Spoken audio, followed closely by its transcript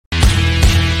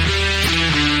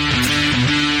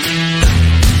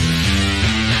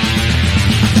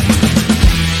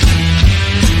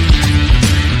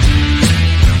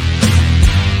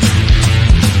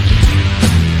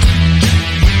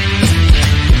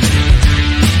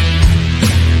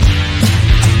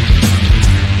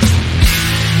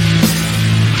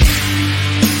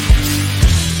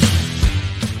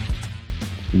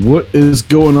What is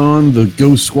going on, the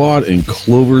Ghost Squad and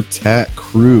Clover Tac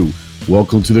crew?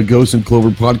 Welcome to the Ghost and Clover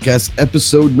podcast,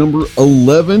 episode number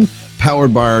 11,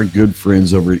 powered by our good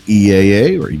friends over at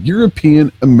EAA, or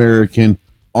European American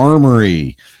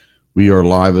Armory. We are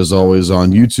live, as always,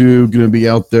 on YouTube, going to be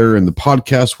out there in the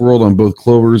podcast world on both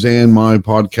Clover's and my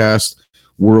podcast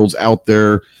worlds out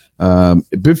there.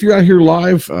 But if you're out here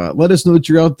live, let us know that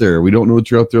you're out there. We don't know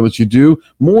that you're out there unless you do.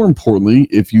 More importantly,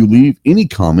 if you leave any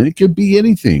comment, it could be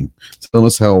anything. Tell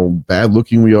us how bad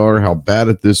looking we are, how bad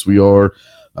at this we are,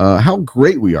 how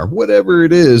great we are, whatever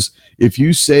it is. If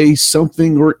you say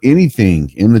something or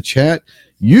anything in the chat,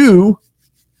 you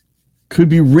could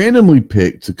be randomly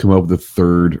picked to come up with a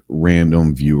third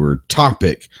random viewer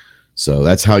topic. So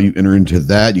that's how you enter into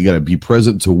that. You got to be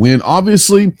present to win,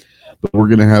 obviously. But we're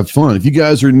going to have fun. If you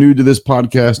guys are new to this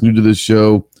podcast, new to this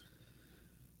show,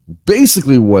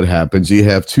 basically what happens, you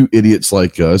have two idiots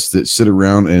like us that sit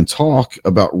around and talk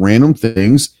about random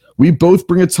things. We both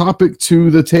bring a topic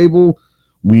to the table.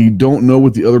 We don't know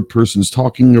what the other person's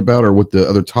talking about or what the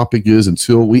other topic is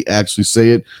until we actually say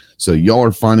it. So y'all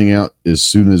are finding out as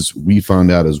soon as we find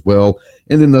out as well.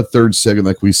 And then the third segment,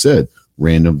 like we said,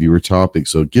 random viewer topic.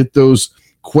 So get those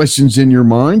questions in your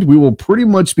mind. We will pretty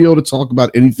much be able to talk about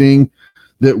anything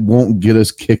that won't get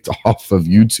us kicked off of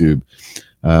YouTube.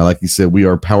 Like you said, we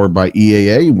are powered by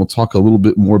EAA, and we'll talk a little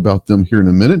bit more about them here in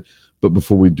a minute. But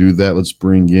before we do that, let's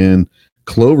bring in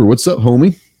Clover. What's up,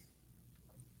 homie?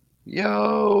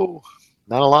 Yo,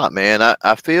 not a lot, man.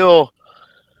 I feel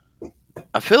a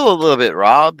little bit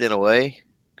robbed in a way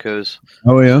because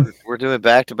we're doing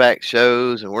back-to-back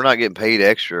shows and we're not getting paid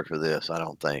extra for this. I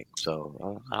don't think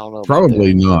so. I don't know.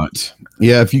 Probably not.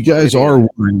 Yeah, if you guys are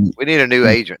wondering, we need a new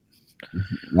agent.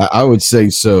 I would say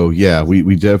so. Yeah,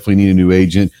 we definitely need a new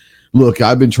agent. Look,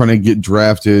 I've been trying to get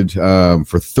drafted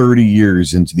for 30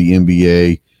 years into the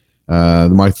NBA.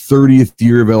 My 30th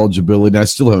year of eligibility, and I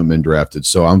still haven't been drafted.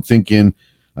 So I'm thinking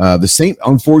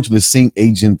unfortunately, the same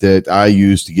agent that I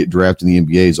used to get drafted in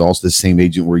the NBA is also the same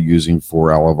agent we're using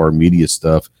for all of our media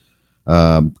stuff.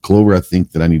 Clover, I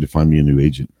think that I need to find me a new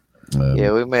agent.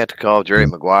 Yeah, we may have to call Jerry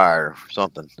Maguire or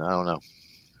something. I don't know.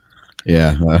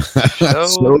 Yeah.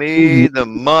 Show me the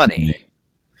money.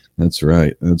 That's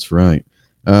right.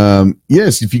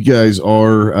 Yes, if you guys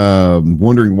are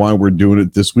wondering why we're doing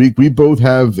it this week, we both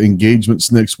have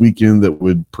engagements next weekend that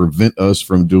would prevent us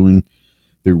from doing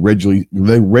the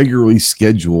regularly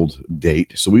scheduled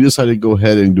date. So we decided to go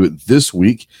ahead and do it this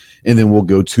week, and then we'll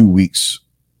go 2 weeks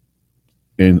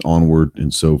and onward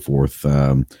and so forth.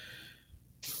 Until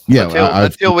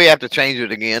we have to change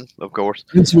it again, of course.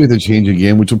 Until we have to change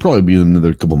again, which will probably be in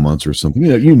another couple months or something.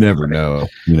 You never know.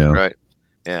 Right.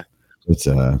 Yeah. It's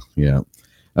real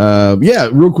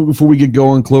quick before we get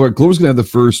going, Clover's gonna have the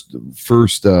first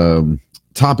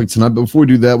topic tonight. But before we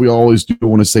do that, we always do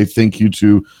want to say thank you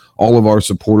to all of our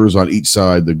supporters on each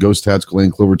side, the Ghost TactiCool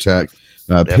and Clover Tac,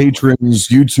 patrons,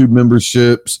 YouTube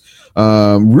memberships,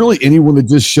 really anyone that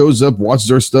just shows up,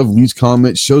 watches our stuff, leaves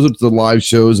comments, shows up to the live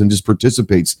shows, and just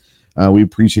participates. We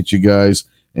appreciate you guys.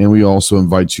 And we also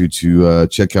invite you to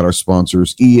check out our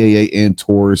sponsors, EAA and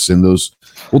Taurus, and those.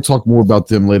 We'll talk more about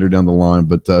them later down the line,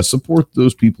 but support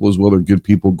those people as well. They're good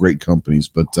people, great companies.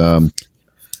 But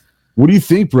what do you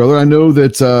think, brother? I know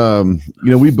that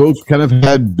we both kind of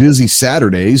had busy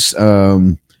Saturdays.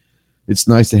 It's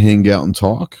nice to hang out and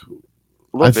talk.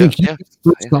 I think you got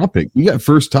first topic. You got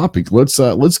first topic.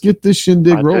 Let's get this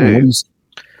shindig rolling.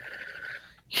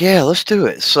 Yeah, let's do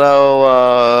it. So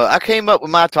I came up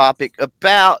with my topic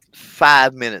about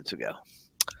 5 minutes ago.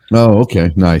 Oh,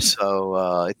 okay, nice.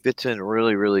 So it fits in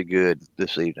really, really good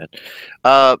this evening.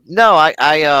 I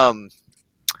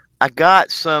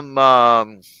got some.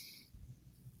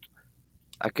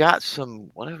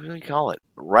 Whatever you call it,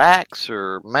 racks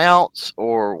or mounts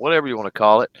or whatever you want to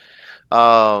call it,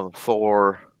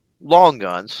 for long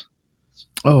guns.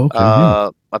 Oh, okay.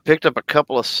 I picked up a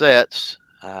couple of sets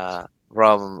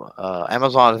from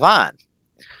Amazon Vine.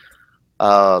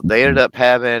 They ended up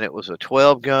having, it was a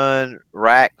 12 gun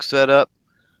rack setup,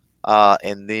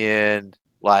 and then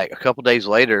like a couple days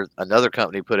later, another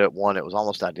company put up one that was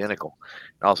almost identical.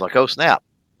 And I was like, oh snap,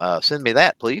 send me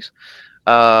that, please.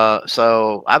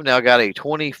 So I've now got a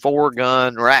 24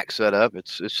 gun rack set up.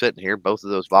 It's sitting here. Both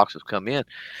of those boxes come in,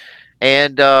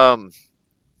 and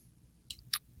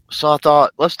so I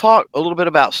thought, let's talk a little bit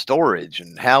about storage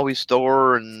and how we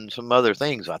store and some other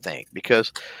things. I think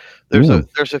because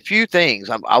there's a few things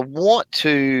I don't want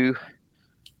to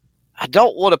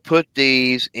put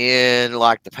these in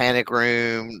like the panic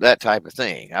room, that type of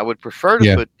thing. I would prefer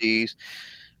to put these.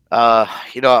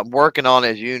 I'm working on,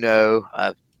 as you know,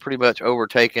 I've pretty much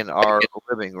overtaken our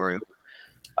living room.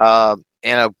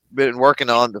 And I've been working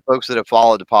on the folks that have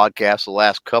followed the podcast the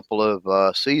last couple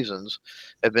of seasons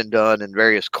have been done in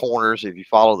various corners. If you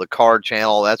follow the card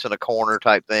channel, that's in a corner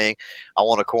type thing. I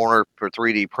want a corner for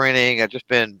 3D printing. I've just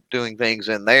been doing things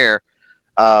in there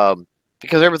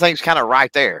because everything's kind of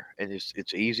right there and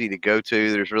it's easy to go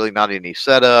to. There's really not any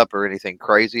setup or anything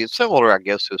crazy. It's similar, I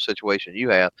guess, to a situation you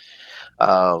have.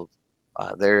 Uh,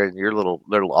 there in your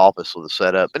little office with the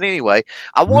setup. But anyway,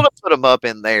 I Mhm. want to put them up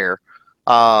in there.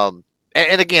 Um,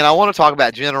 and again, I want to talk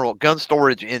about general gun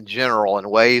storage in general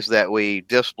and ways that we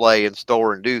display and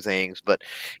store and do things. But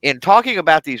in talking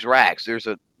about these racks,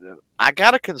 I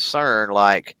got a concern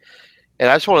like, and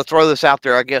I just want to throw this out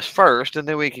there, I guess first, and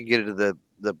then we can get into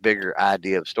the bigger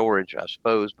idea of storage, I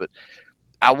suppose. But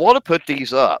I want to put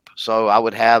these up. So I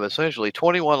would have essentially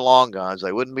 21 long guns.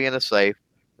 They wouldn't be in a safe,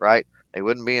 right? They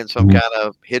wouldn't be in some Mhm. kind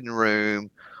of hidden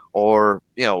room or,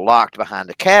 locked behind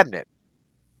a cabinet.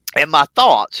 And my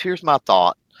thoughts, here's my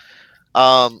thought.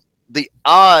 The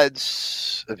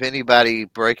odds of anybody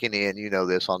breaking in, you know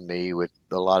this on me with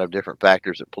a lot of different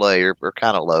factors at play are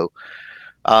kind of low.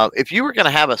 If you were going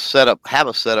to have a setup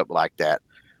like that,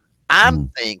 I'm Mhm.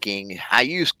 thinking I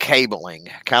use cabling,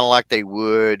 kind of like they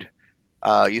would.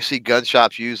 You see gun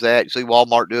shops use that. You see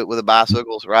Walmart do it with the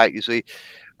bicycles, right? You see,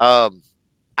 um,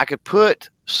 I could put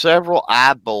several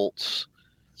eye bolts,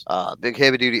 big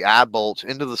heavy duty eye bolts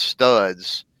into the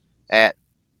studs at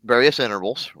various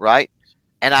intervals, right?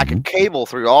 And I Mhm. could cable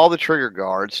through all the trigger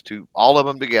guards to all of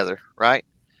them together, right?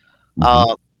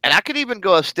 Mhm. And I could even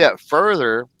go a step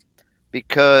further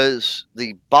because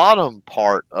the bottom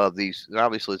part of these,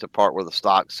 obviously, it's a part where the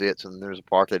stock sits, and there's a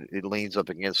part that it leans up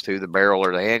against to the barrel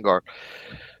or the handguard.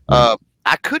 Right. Uh,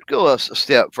 I could go a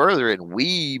step further and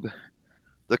weave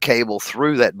the cable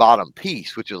through that bottom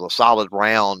piece, which is a solid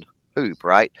round hoop,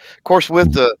 right? Of course, with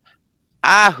Mhm. the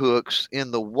eye hooks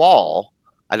in the wall,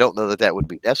 I don't know that that would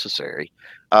be necessary.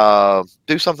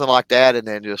 Do something like that and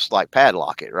then just like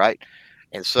padlock it, right?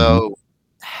 And Mhm. so,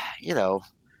 you know,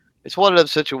 it's one of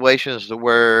those situations to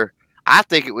where I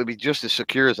think it would be just as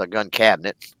secure as a gun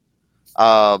cabinet.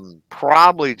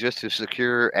 Probably just as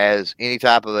secure as any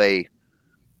type of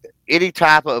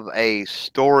a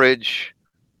storage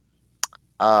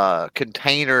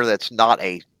container that's not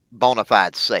a bona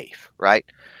fide safe, right?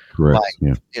 Like, Correct.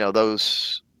 Yeah.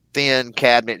 those thin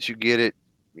cabinets you get at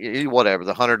whatever,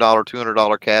 the $100,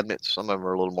 $200 cabinets. Some of them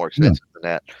are a little more Yeah. expensive than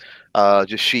that.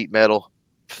 Just sheet metal.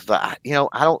 I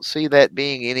don't see that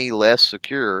being any less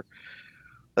secure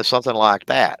than something like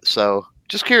that. So,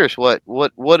 just curious,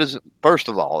 what is it? First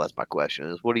of all, that's my question: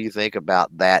 is what do you think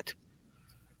about that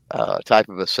type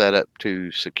of a setup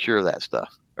to secure that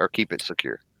stuff or keep it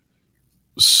secure?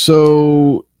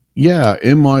 So yeah,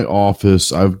 in my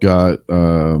office, I've got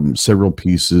several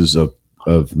pieces of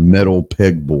metal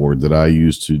pegboard that I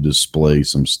use to display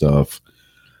some stuff.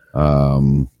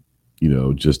 Um,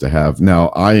 just to have. Now,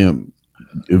 I am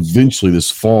eventually this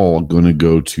fall going to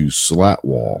go to slat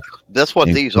wall, That's what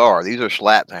and these are. These are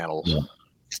slat panels.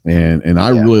 yeah, and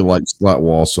I Yeah, really like slat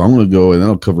wall, so I'm going to go and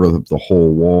I'll cover up the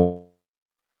whole wall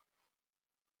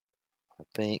I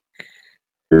think.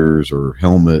 or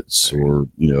helmets There, or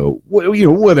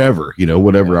whatever yeah,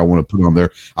 whatever I want to put on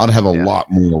there. I'd have a yeah. lot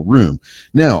more room.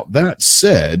 Now that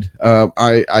said,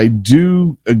 I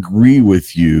do agree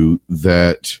with you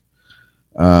that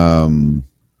um,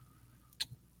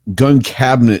 gun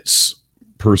cabinets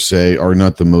per se are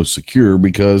not the most secure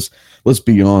because let's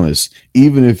be honest,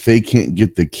 even if they can't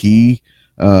get the key,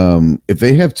 if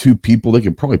they have two people, they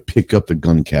could probably pick up the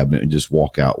gun cabinet and just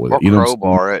walk out with Or it. You know what I'm saying?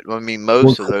 crowbar it. I mean, Or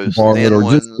most of those crowbar it, thin or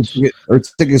just ones.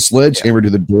 take a Yeah, sledgehammer to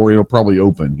the door. It'll probably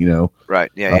open.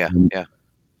 right. Yeah, yeah, Um, yeah.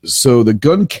 so the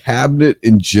gun cabinet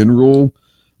in general,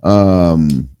 I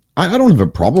don't have a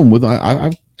problem with.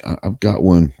 I've got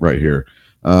one right here.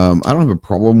 I don't have a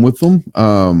problem with them.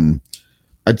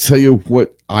 I tell you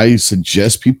what, I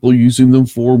suggest people using them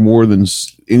for more than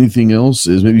anything else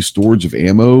is maybe storage of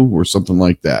ammo or something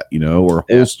like that, or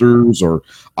Yeah. holsters or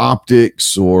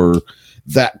optics or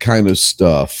that kind of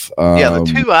stuff. Yeah, the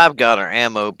two I've got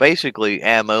are basically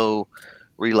ammo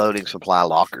reloading supply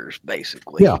lockers,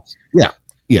 basically. Yeah, yeah,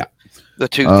 yeah. The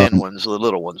two thin Um, ones, the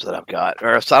little ones that I've got.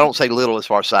 Or so I don't say little as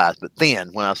far as size, but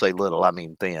thin. When I say little, I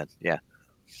mean thin. Yeah.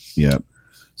 yeah.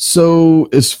 So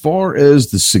as far as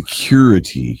the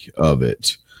security of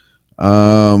it,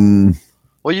 um,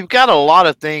 Well, you've got a lot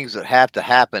of things that have to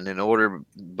happen in order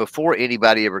before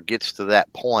anybody ever gets to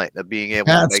that point of being able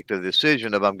to that's make the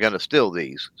decision of I'm going to steal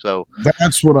these. So,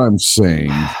 that's what I'm saying.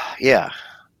 yeah,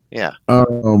 yeah,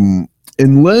 Um,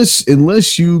 unless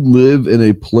you live in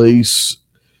a place,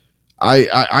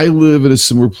 I live in a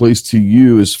similar place to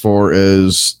you as far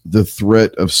as the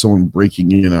threat of someone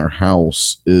breaking in our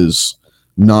house is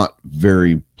not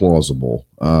very plausible.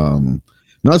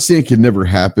 Not saying it could never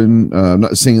happen. I'm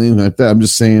not saying anything like that. I'm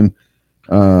just saying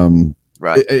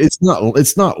Right. it's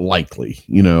not likely,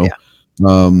 Yeah.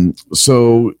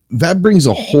 So that brings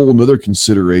a whole nother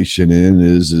consideration in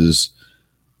is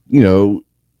you know,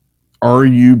 are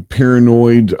you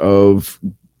paranoid of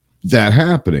that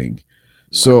happening? Right.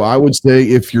 So I would say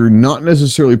if you're not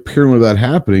necessarily paranoid of that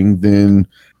happening, then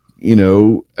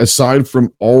aside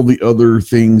from all the other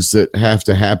things that have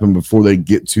to happen before they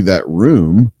get to that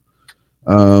room,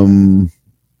 um,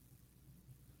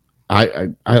 I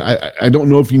don't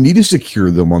know if you need to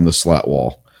secure them on the slat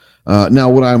wall. Now,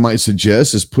 what I might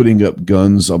suggest is putting up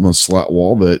guns on the slat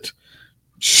wall that,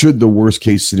 should the worst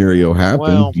case scenario happen,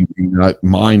 Well, you may not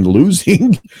mind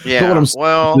losing. But what yeah. I'm saying is,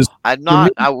 Well, I'd for me,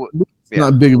 not. I would. it's Yeah.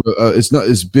 not big of a, it's not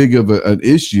as big of an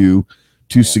issue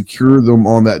to Yeah. secure them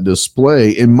on that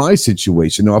display. In my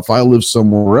situation, now if I live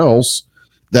somewhere else,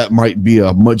 that might be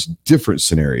a much different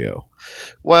scenario.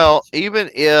 Well, even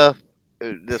if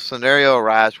the scenario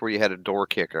arises where you had a door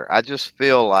kicker, I just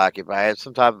feel like if I had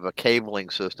some type of a cabling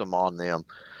system on them,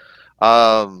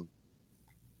 um,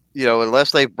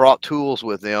 unless they've brought tools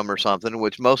with them or something,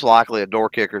 which most likely a door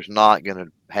kicker's not going to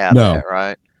have No, that,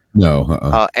 right?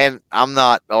 no, And I'm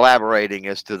not elaborating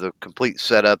as to the complete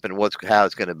setup and how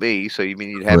it's going to be. So you mean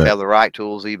you'd have to correct. have the right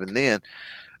tools even then.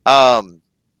 Um,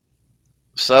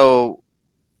 so,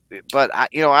 but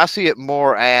I see it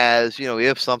more as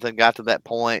if something got to that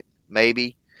point,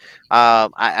 maybe.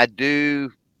 I do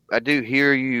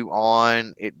hear you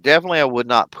on it. Definitely, I would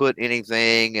not put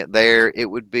anything there. It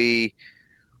would be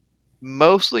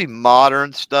mostly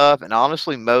modern stuff, and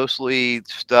honestly, mostly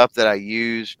stuff that I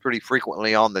use pretty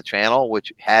frequently on the channel,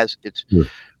 which has its Sure.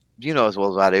 as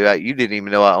well as I do. You didn't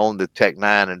even know I owned the Tech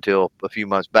 9 until a few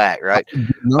months back, right?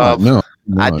 Not, Um, no,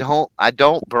 I not.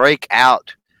 don't break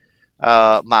out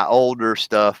my older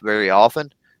stuff very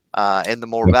often, and the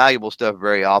more Yeah, valuable stuff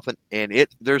very often. And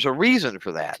there's a reason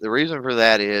for that. The reason for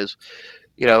that is,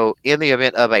 in the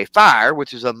event of a fire,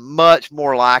 which is a much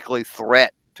more likely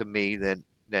threat to me than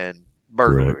correct.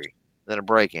 burglary, than a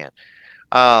break-in.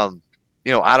 Um,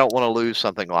 I don't want to lose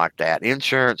something like that.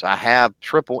 Insurance, I have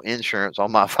triple insurance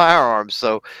on my firearms.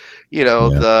 So, Yeah,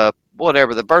 the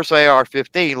burst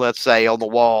AR-15, let's say, on the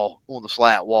wall, on the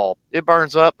slat wall, it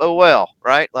burns up. Oh well,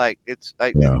 right? Like it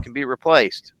yeah. can be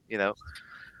replaced.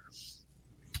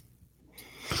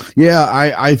 Yeah,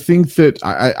 I think that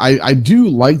I do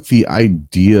like the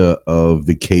idea of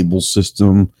the cable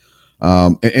system.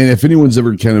 And if anyone's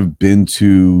ever kind of been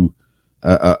to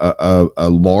a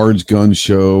large gun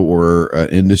show or an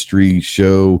industry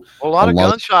show, Well, a a lot of lot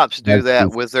gun shops do of that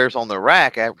with theirs on the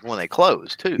rack when they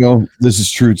close too. this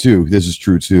is true too. This is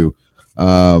true too.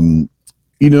 Um,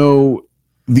 you know,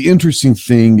 the interesting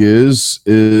thing is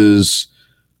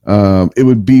it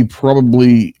would be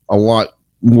probably a lot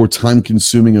more time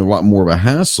consuming and a lot more of a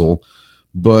hassle,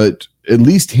 but at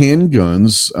least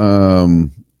handguns,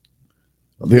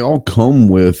 they all come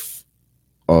with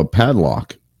a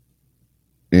padlock,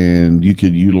 and you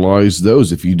could utilize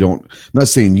those if you don't. I'm not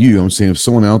saying you, I'm saying if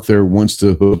someone out there wants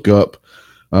to hook up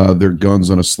their guns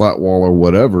on a slat wall or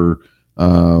whatever,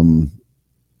 um,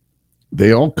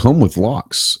 they all come with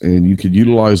locks, and you could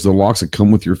utilize the locks that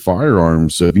come with your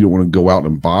firearms. So if you don't want to go out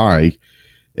and buy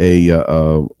a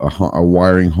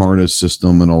wiring harness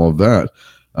system and all of that,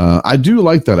 I do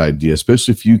like that idea,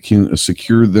 especially if you can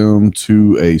secure them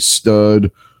to a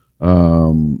stud,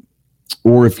 um,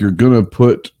 or if you're going to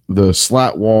put the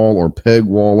slat wall or peg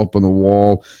wall up on the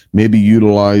wall, maybe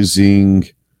utilizing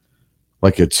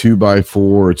like a 2x4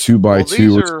 or two by Well, two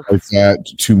these or something are like that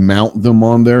to mount them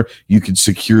on there. You could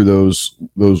secure those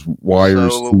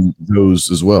wires so to those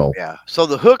as well. yeah. So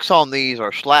the hooks on these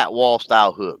are slat wall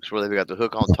style hooks where they've got the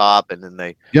hook on top and then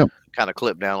they Yep. kind of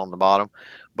clip down on the bottom.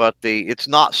 But it's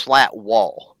not slat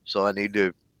wall. So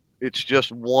it's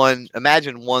just one,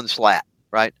 imagine one slat,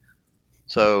 right?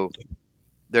 So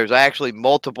there's actually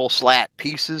multiple slat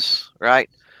pieces, right?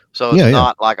 So it's Yeah. Yeah.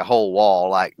 not like a whole wall.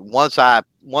 Like once I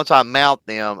mount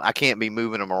them, I can't be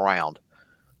moving them around.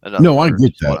 In other No, I words,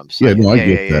 get is what that. I'm Yeah. saying. No, I Yeah, get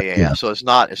yeah, yeah, that. yeah, Yeah. yeah. So it's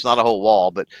not a whole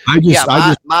wall, but I yeah, just, I my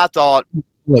just my thought.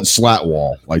 call it slat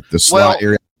wall, like the slat Well,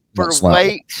 area, that for slat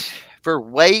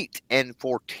wall. weight, and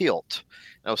for tilt,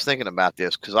 I was thinking about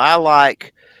this because I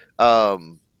like,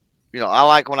 um, I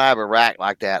like when I have a rack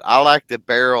like that. I like the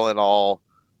barrel and all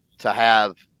to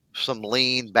have some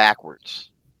lean backwards.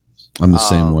 I'm the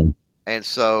same Um, way. and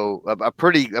so a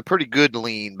pretty good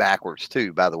lean backwards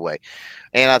too, by the way.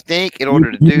 And I think in You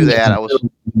order to you do mean that, I was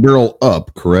barrel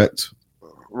up, correct?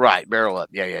 Right, barrel up.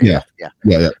 Yeah, yeah, Yeah, yeah,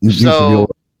 yeah. yeah. These should be So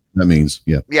that means,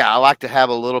 yeah. yeah, I like to have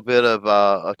a little bit of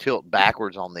a tilt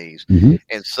backwards on these. Hmm.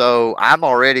 And so I'm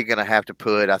already going to have to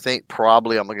put, I think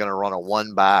probably I'm going to run a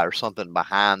 1x or something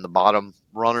behind the bottom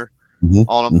runner Hmm.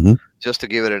 on them Hmm. just to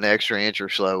give it an extra inch or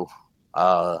so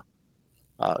uh,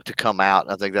 to come out.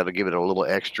 I think that'll give it a little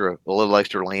extra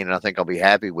lean, and I think I'll be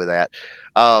happy with that.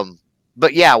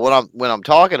 But yeah, what I'm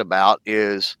talking about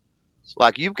is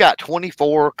like you've got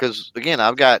 24 because again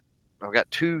I've got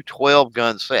two 12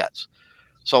 gun sets.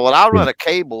 So when I Yeah. run a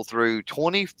cable through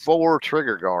 24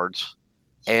 trigger guards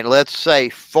and let's say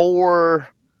four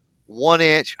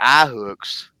 1-inch eye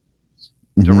hooks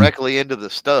Hmm. directly into the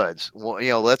studs,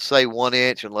 well, let's say 1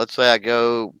 inch and let's say I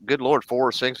go, good Lord, 4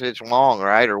 or 6 inch long,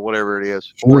 right? Or whatever it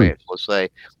is, four Sure. inch, let's say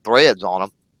threads on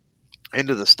them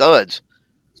into the studs.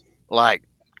 Like,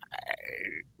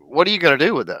 what are you going to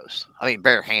do with those? I mean,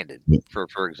 barehanded, Yeah.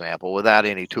 for example, without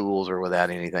any tools or without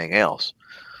anything else,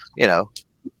 you know?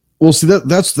 Well, see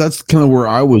that's kind of where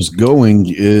I was going.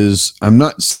 Is I'm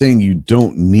not saying you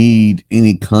don't need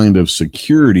any kind of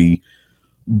security,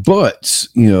 but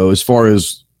as far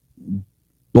as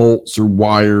bolts or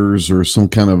wires or some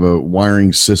kind of a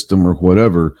wiring system or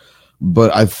whatever.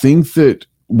 But I think that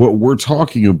what we're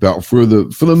talking about for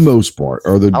the most part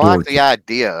are the I like door. the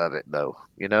idea of it, though,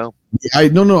 you know? I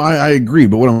no, I agree.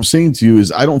 But what I'm saying to you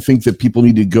is I don't think that people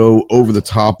need to go over the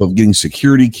top of getting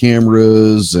security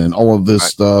cameras and all of this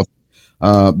Right. stuff.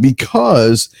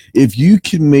 Because if you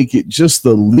can make it just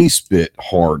the least bit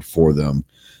hard for them,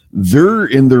 they're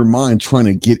in their mind trying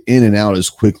to get in and out as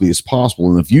quickly as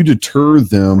possible. And if you deter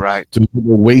them Right. to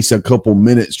waste a couple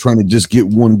minutes trying to just get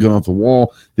one gun off the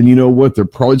wall, then you know what? They're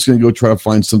probably just going to go try to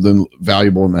find something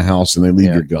valuable in the house and they leave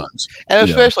Yeah. your guns. And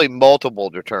especially multiple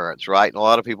deterrents, right? And a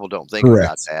lot of people don't think about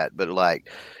Correct. that. But like,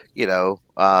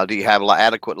 do you have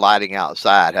adequate lighting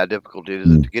outside? How difficult is it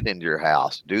Mm. to get into your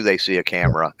house? Do they see a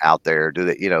camera out there? Do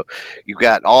they, you've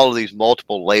got all of these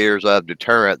multiple layers of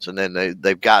deterrents, and then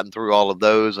they've gotten through all of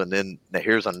those, and then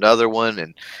here's another one,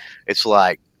 and it's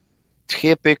like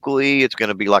typically it's going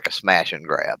to be like a smash and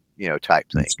grab, type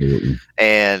thing. Absolutely.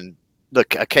 And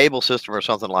a cable system or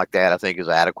something like that, I think, is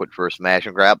adequate for a smash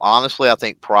and grab. Honestly, I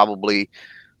think probably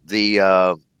the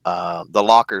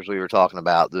lockers we were talking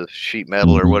about, the sheet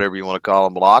metal or Mhm. whatever you want to call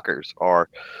them, lockers are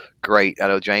great. I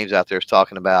know James out there is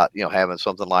talking about having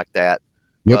something like that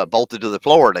Yep. bolted to the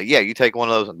floor. Yeah, you take one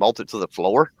of those and bolt it to the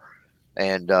floor,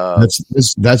 and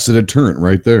That's the deterrent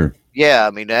right there. yeah,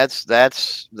 I mean that's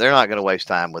they're not going to waste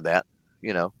time with that,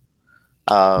 you know.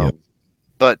 Yep.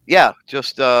 But yeah,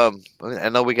 just I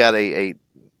know we got a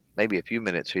maybe a few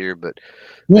minutes here, but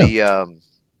Yeah.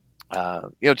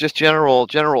 the just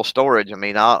general storage. I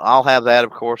mean, I'll have that.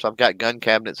 Of course, I've got gun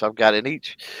cabinets. I've got in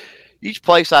each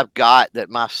place I've got that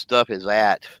my stuff is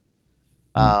at.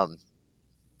 Mm.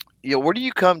 Where do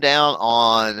you come down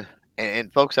on?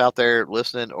 And folks out there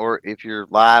listening, or if you're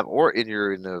live or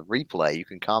you're in the replay, you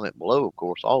can comment below, of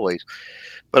course, always.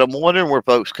 But I'm wondering where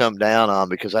folks come down on,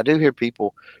 because I do hear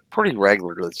people pretty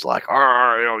regularly. It's like,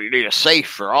 oh, you need a safe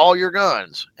for all your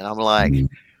guns, and I'm like, Mm.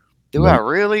 do I Nope.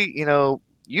 really?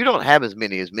 You don't have as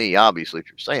many as me, obviously, if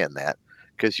you're saying that,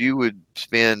 because you would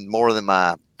spend more than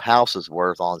my house is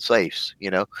worth on safes.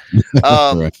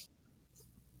 Um, Right.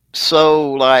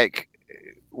 so like,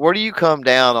 where do you come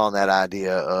down on that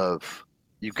idea of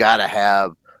you got to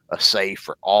have a safe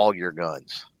for all your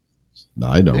guns? No,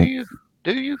 I Do don't. you?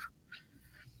 Do you?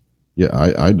 Yeah,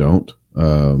 I don't.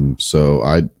 So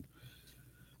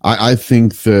I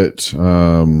think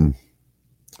that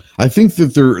I think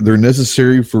that they're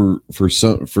necessary for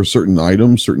certain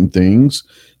items, certain things,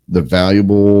 the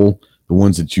valuable, the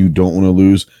ones that you don't want to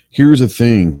lose. Here's the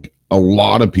thing: a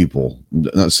lot of people,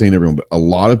 not saying everyone, but a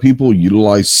lot of people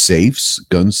utilize safes,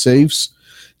 gun safes,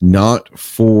 not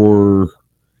for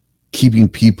keeping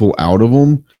people out of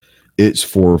them. It's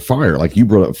for fire. Like you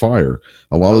brought up fire.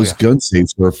 A lot of Oh those yeah. gun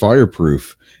safes are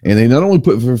fireproof. And they not only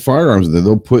put for firearms in there,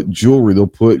 they'll put jewelry, they'll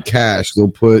put cash,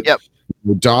 they'll put Yep.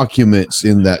 documents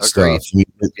in that Agreed.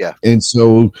 stuff. Yeah. And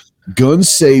so gun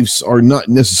safes are not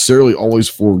necessarily always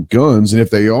for guns. And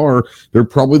if they are, they're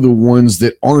probably the ones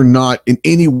that are not in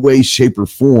any way, shape, or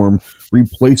form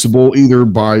replaceable either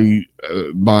by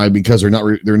because they're not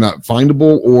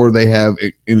findable, or they have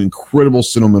an incredible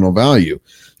sentimental value.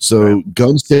 So Right.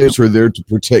 gun safes are there to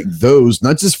protect those,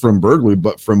 not just from burglary,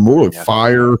 but from more like Yeah.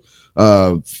 fire,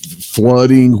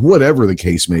 flooding, whatever the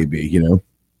case may be.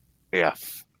 Yeah.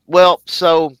 Well,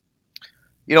 so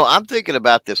I'm thinking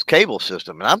about this cable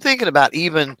system, and I'm thinking about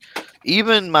even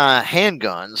even my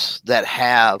handguns that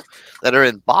are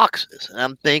in boxes. And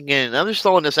I'm thinking, I'm just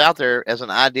throwing this out there as an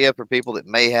idea for people that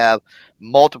may have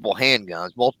multiple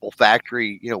handguns, multiple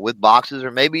factory, with boxes,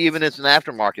 or maybe even it's an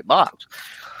aftermarket box.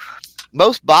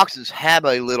 Most boxes have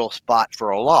a little spot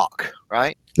for a lock,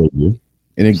 right? They do.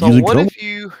 And it So usually what comes. if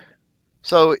you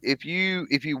so if you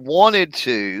wanted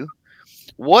to,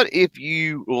 what if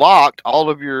you locked all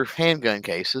of your handgun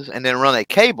cases and then run a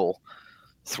cable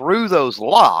through those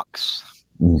locks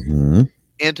Mm-hmm.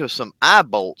 into some eye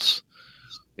bolts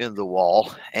in the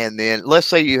wall, and then let's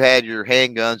say you had your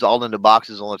handguns all in the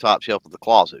boxes on the top shelf of the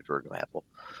closet, for example.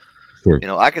 Sure.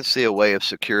 I could see a way of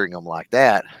securing them like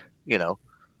that. You know,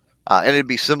 and it'd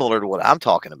be similar to what I'm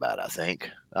talking about. I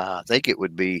think it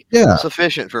would be Yeah.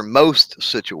 sufficient for most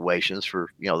situations, for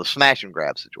the smash and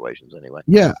grab situations, anyway.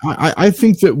 Yeah. I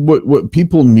think that what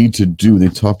people need to do when they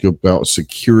talk about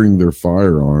securing their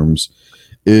firearms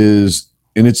is,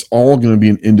 and it's all going to be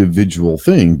an individual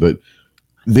thing, but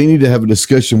they need to have a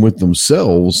discussion with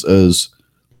themselves as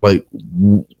like,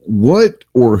 what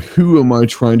or who am I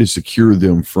trying to secure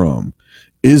them from?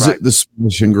 Is Right. it the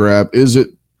smash and grab? Is it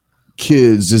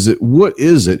kids? Is it, what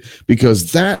is it?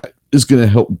 Because that is going to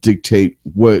help dictate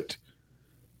what,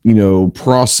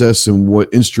 process and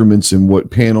what instruments and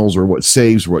what panels or what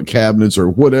safes or what cabinets or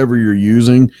whatever you're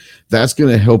using. That's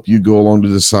going to help you go along to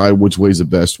decide which way is the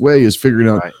best way, is figuring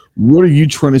out Right. what are you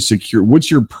trying to secure? What's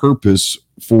your purpose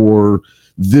for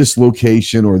this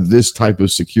location or this type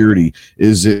of security?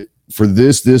 Is it for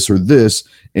this, or this?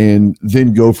 And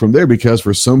then go from there. Because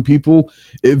for some people,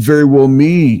 it very well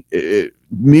need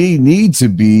to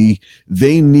be,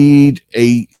 they need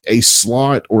a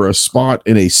slot or a spot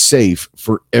in a safe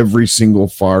for every single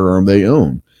firearm they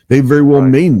own. They very well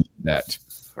may need that.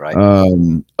 Right.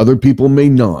 Other people may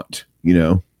not.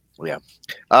 Yeah. Hit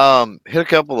a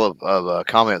couple of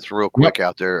comments real quick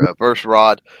out there. First,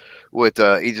 Rod with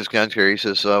Aegis Gun Care, he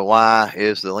says, "Why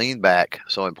is the lean back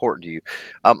so important to you?"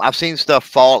 I've seen stuff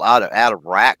fall out of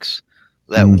racks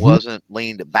that wasn't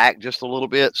leaned back just a little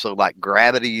bit, so like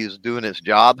gravity is doing its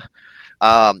job.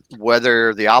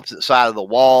 Whether the opposite side of the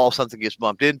wall, something gets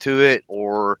bumped into it,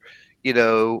 or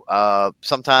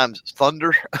sometimes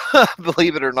thunder,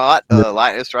 believe it or not,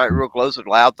 lightning strike real close and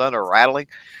loud thunder rattling.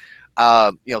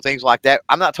 Things like that.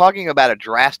 I'm not talking about a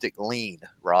drastic lean,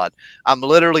 Rod. I'm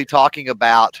literally talking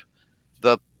about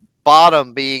the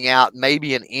bottom being out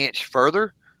maybe an inch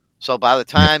further. So by the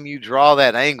time you draw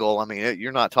that angle, I mean,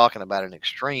 you're not talking about an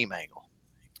extreme angle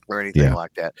or anything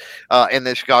like that. And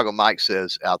then Chicago Mike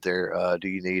says out there, do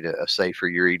you need a safe for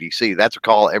your EDC? That's a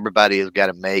call everybody has got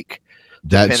to make,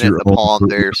 dependent upon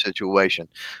their situation.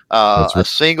 A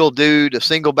single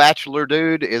bachelor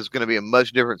dude is going to be a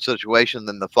much different situation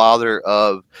than the father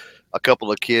of a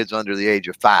couple of kids under the age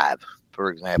of 5, for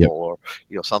example, or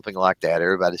something like that.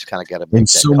 Everybody's kind of got to make and that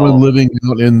someone call. living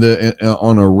out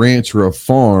on a ranch or a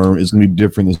farm is going to be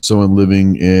different than someone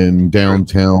living in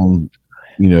downtown,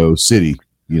 city.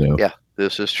 Yeah,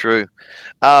 this is true.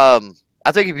 I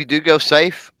think if you do go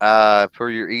safe for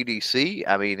your EDC,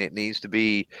 I mean, it needs to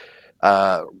be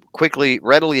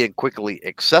readily and quickly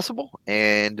accessible.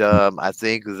 And I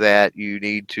think that you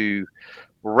need to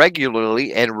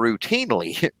regularly and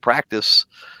routinely practice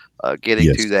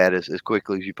getting to that as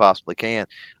quickly as you possibly can.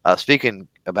 Speaking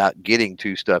about getting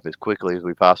to stuff as quickly as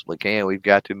we possibly can, we've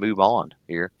got to move on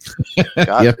here.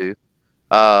 Got to.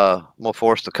 I'm going to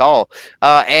force the call.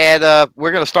 And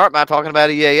we're going to start by talking about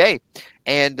EAA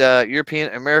and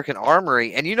European American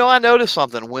Armory. And, I noticed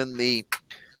something when the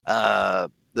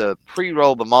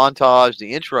pre-roll, the montage,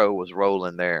 the intro was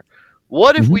rolling there.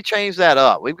 What if we change that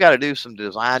up? We've got to do some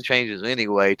design changes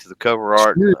anyway to the cover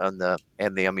art and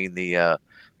the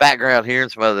background here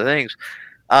and some other things.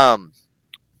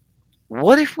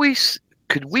 What if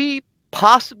could we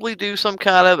possibly do some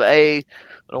kind of I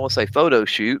don't want to say photo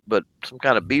shoot, but some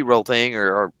kind of B-roll thing,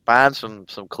 or find some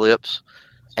clips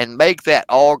and make that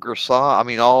all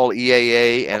Grisan, all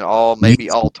EAA and all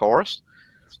Taurus?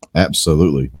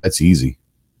 Absolutely. That's easy.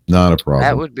 Not a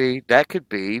problem. That could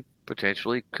be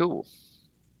potentially cool.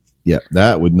 Yeah,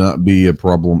 that would not be a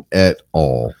problem at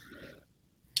all.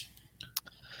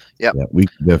 Yep. Yeah, we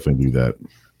can definitely do that.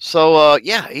 So,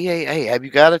 EAA, have you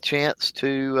got a chance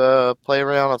to play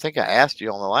around? I think I asked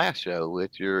you on the last show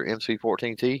with your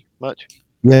MC14T much.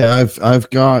 Yeah, I've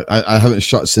got. I haven't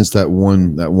shot since that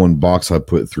one box I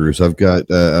put through. So I've got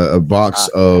a box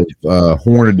of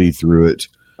Hornady through it,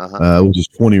 which is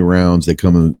 20 rounds. They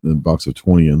come in a box of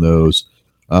 20 in those.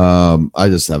 I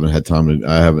just haven't had time to.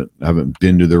 I haven't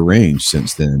been to the range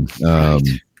since then.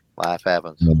 Life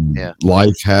happens.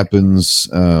 Life happens.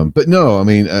 But no,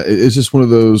 it's just one of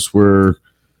those where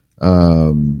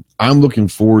I'm looking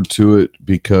forward to it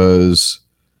because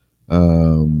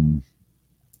I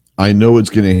know it's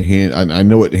going to I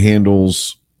know it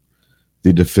handles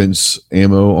the defense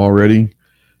ammo already.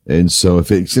 And so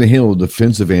if it's going to handle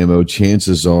defensive ammo,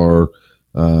 chances are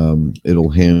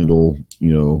it'll handle,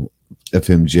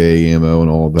 FMJ ammo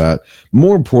and all of that.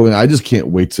 More importantly, I just can't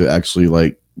wait to actually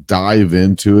like dive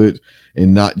into it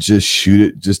and not just shoot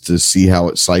it just to see how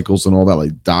it cycles and all that.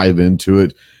 Like dive into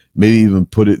it, maybe even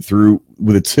put it through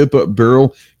with a tip up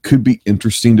barrel. Could be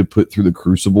interesting to put through the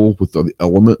crucible with the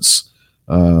elements.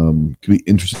 Could be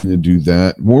interesting to do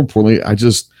that. More importantly, I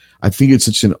think it's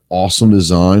such an awesome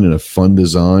design and a fun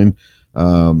design.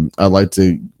 I'd like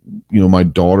to, my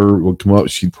daughter will come up.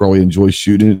 She'd probably enjoy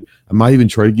shooting it. I might even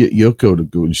try to get Yoko to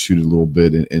go and shoot it a little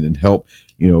bit and help,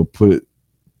 put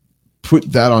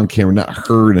that on camera. Not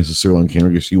her necessarily on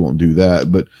camera because she won't do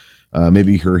that, but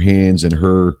maybe her hands and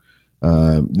her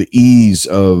the ease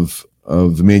of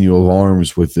the manual of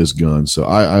arms with this gun. So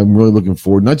I'm really looking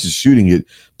forward, not just shooting it,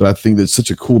 but I think that's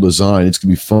such a cool design. It's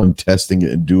gonna be fun testing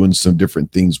it and doing some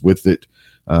different things with it.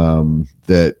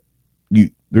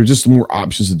 There's just more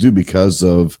options to do because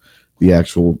of the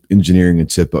actual engineering and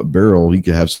tip up barrel. You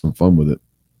could have some fun with it.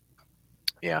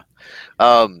 Yeah.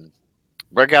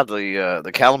 Break out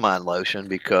the calamine lotion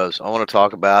because I want to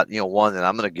talk about one that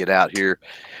I'm going to get out here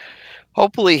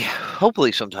hopefully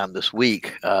sometime this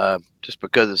week, just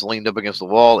because it's leaned up against the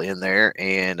wall in there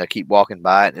and I keep walking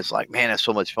by it and it's like, man, that's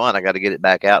so much fun. I got to get it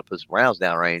back out, put some rounds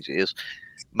downrange. Is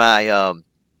my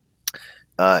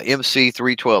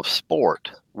MC312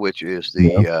 Sport, which is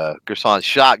the Gerson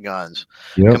shotguns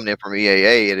coming in from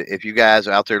EAA. And if you guys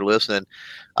out there listening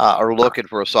are looking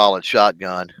for a solid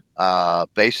shotgun,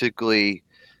 basically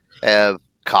have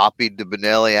copied the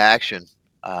Benelli action,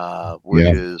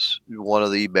 which is one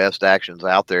of the best actions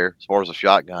out there as far as a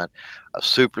shotgun. A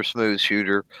super smooth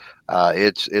shooter.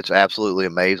 It's absolutely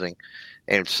amazing.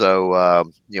 And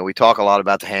so, we talk a lot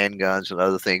about the handguns and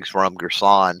other things from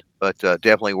Gerson, but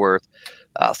definitely worth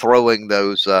throwing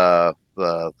those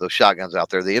shotguns out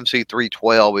there. The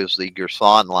MC312 is the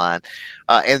Gerson line,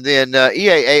 and then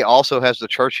EAA also has the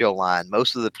Churchill line.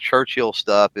 Most of the Churchill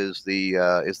stuff is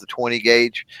the 20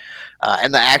 gauge,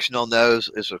 and the action on those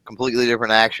is a completely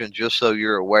different action. Just so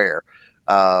you're aware,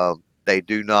 they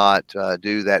do not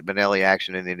do that Benelli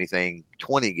action in anything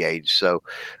 20 gauge. So.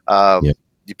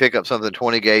 You pick up something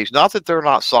 20 gauge. Not that they're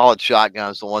not solid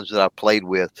shotguns, the ones that I've played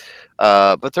with,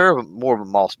 but they're more of a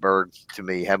Mossberg to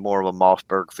me. Have more of a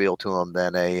Mossberg feel to them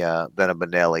than a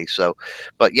Benelli. So,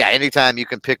 but yeah, anytime you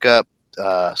can pick up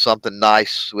something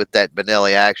nice with that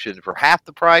Benelli action for half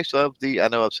the price of I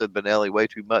know I've said Benelli way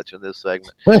too much in this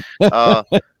segment.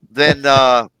 Then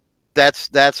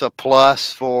that's a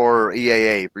plus for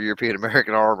EAA, for European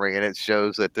American Armory, and it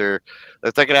shows that they're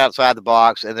thinking outside the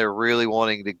box and they're really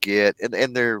wanting to get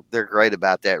and they're great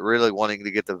about that, really wanting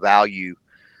to get the value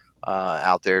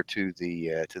out there to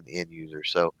the end user.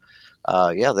 So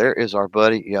there is our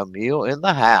buddy Yamil in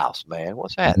the house, man.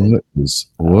 What's happening?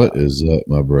 What is up,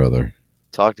 my brother?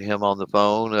 Talked to him on the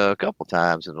phone a couple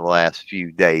times in the last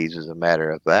few days, as a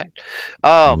matter of fact.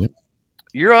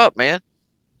 You're up, man.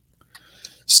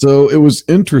 So it was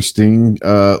interesting.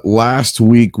 Last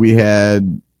week we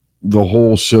had the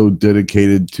whole show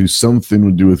dedicated to something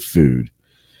to do with food.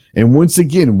 And once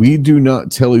again, we do not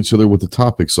tell each other what the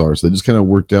topics are. So they just kind of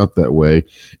worked out that way.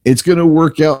 It's going to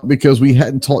work out because we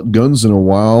hadn't talked guns in a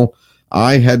while.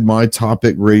 I had my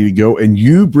topic ready to go, and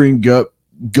you bring up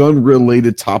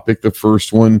gun-related topic, the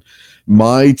first one.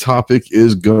 My topic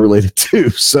is gun-related too.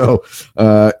 So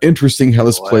interesting how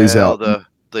this plays out.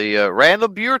 The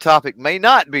random beer topic may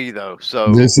not be, though,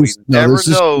 so we never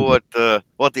know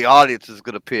what the audience is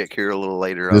going to pick here a little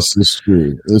later on. This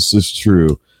is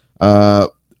true.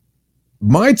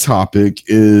 My topic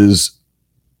is,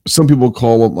 some people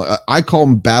call them, I call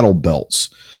them battle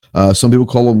belts. Some people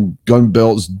call them gun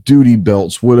belts, duty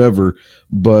belts, whatever,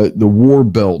 but the war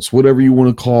belts, whatever you want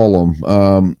to call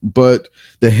them. But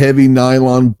the heavy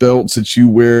nylon belts that you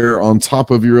wear on top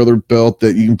of your other belt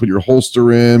that you can put your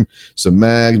holster in, some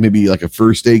mags, maybe like a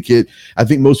first aid kit. I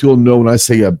think most people know when I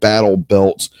say a battle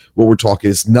belt, what we're talking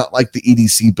is not like the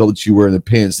EDC belt that you wear in the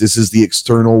pants. This is the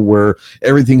external where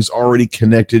everything's already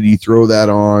connected. You throw that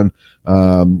on.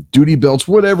 Duty belts,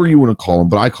 whatever you want to call them,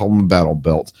 but I call them a battle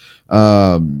belt.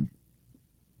 I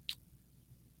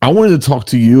wanted to talk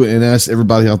to you and ask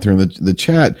everybody out there in the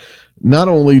chat, not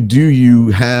only do you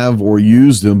have or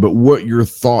use them, but what your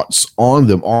thoughts on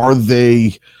them. Are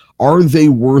they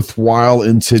worthwhile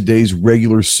in today's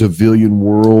regular civilian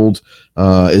world?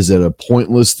 Is it a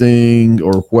pointless thing?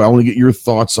 Or I want to get your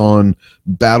thoughts on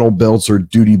battle belts or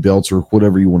duty belts or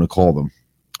whatever you want to call them.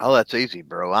 Oh, that's easy,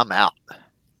 bro. I'm out.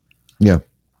 Yeah.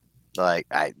 Like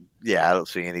I don't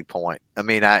see any point. I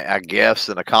mean, I guess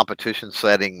in a competition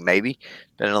setting, maybe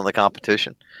depending on the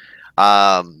competition.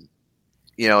 Um,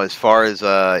 as far as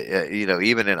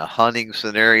even in a hunting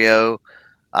scenario,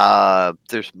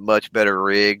 there's much better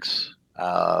rigs.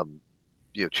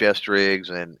 Chest rigs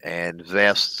and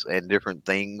vests and different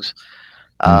things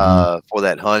Mm-hmm. for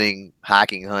that hunting,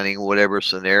 hiking, hunting, whatever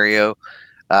scenario.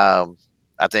 Um,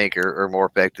 I think are more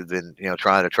effective than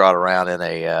trying to trot around in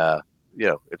a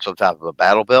in some type of a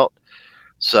battle belt.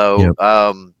 So,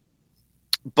 Yeah.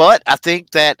 but I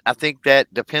think that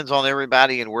depends on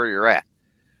everybody and where you're at.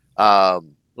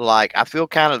 Like I feel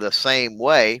kind of the same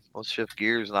way. Let's shift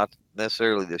gears, not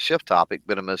necessarily the shift topic,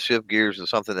 but I'm gonna shift gears to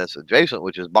something that's adjacent,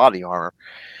 which is body armor.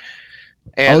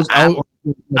 I And was I I'm was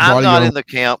I'm body not armor in the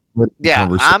camp. Yeah,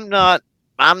 conversation.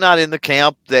 I'm not in the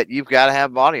camp that you've got to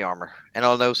have body armor. And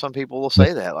I know some people will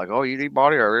say that, like, "Oh, you need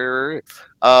body armor."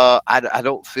 I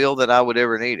don't feel that I would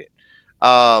ever need it.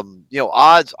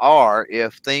 Odds are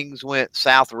if things went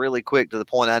south really quick to the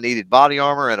point I needed body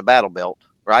armor and a battle belt,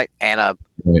 right, and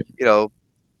Right. you know,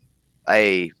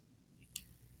 a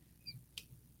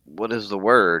what is the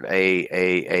word?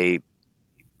 A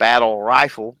battle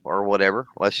rifle or whatever,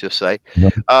 let's just say,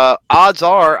 odds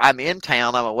are I'm in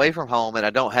town, I'm away from home, and I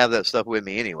don't have that stuff with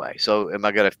me anyway. So am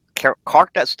I going to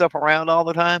cart that stuff around all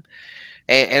the time?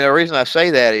 And the reason I say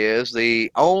that is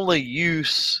the only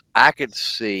use I could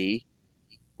see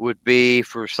would be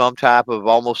for some type of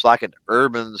almost like an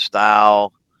urban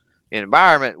style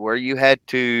environment where you had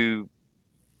to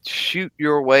shoot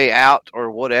your way out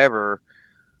or whatever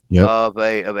Yep. of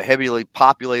a heavily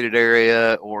populated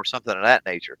area or something of that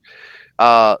nature.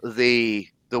 The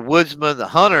woodsman, the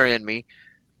hunter in me,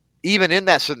 even in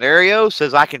that scenario,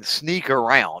 says I can sneak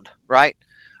around, right?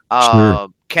 Sure.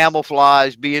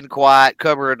 Camouflage, being quiet,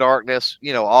 cover of darkness,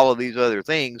 all of these other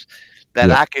things that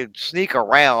Yep. I could sneak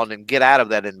around and get out of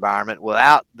that environment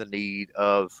without the need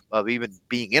of even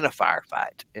being in a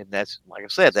firefight. And that's, like I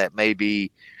said, that may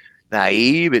be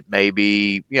naive. It may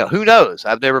be, who knows?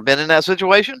 I've never been in that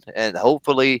situation, and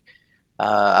hopefully,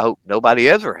 I hope nobody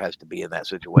ever has to be in that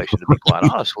situation. To be quite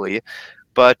honest with you,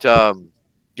 but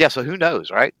yeah. So who knows,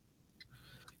 right?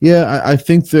 Yeah, I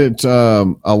think that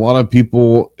a lot of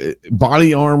people,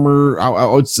 body armor. I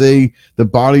would say the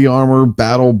body armor,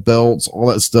 battle belts, all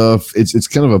that stuff. It's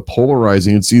kind of a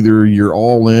polarizing. It's either you're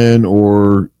all in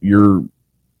or you're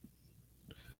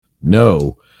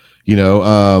no, you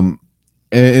know.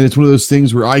 And it's one of those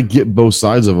things where I get both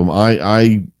sides of them.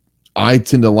 I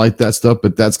tend to like that stuff,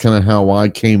 but that's kind of how I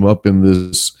came up in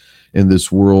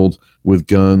this world with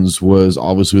guns, was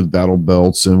obviously with battle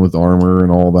belts and with armor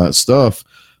and all that stuff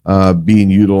being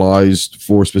utilized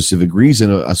for a specific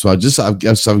reason. So I guess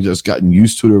I've just gotten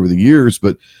used to it over the years,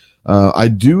 but I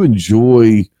do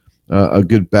enjoy a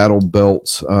good battle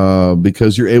belt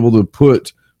because you're able to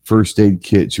put first aid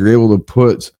kits, you're able to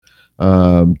put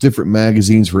different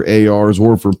magazines for ARs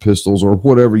or for pistols or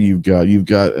whatever you've got. You've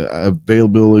got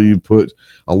availability to put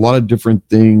a lot of different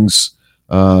things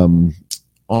on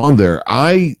there.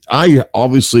 I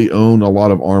obviously own a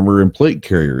lot of armor and plate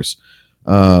carriers,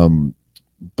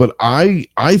 but I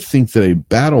think that a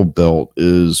battle belt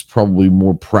is probably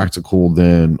more practical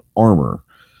than armor.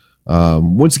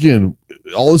 Once again,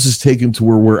 all this is taken to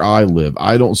where I live.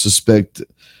 I don't suspect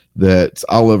that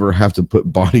I'll ever have to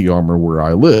put body armor where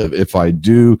I live. If I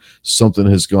do, something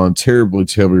has gone terribly,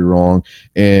 terribly wrong.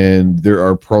 And there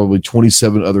are probably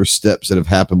 27 other steps that have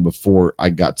happened before I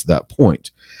got to that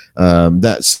point.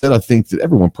 That said, I think that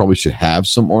everyone probably should have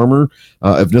some armor,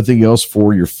 if nothing else,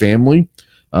 for your family.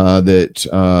 That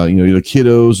the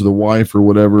kiddos or the wife or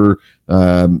whatever.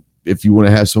 If you want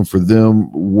to have some for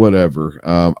them, whatever.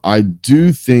 I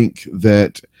do think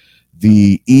that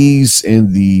the ease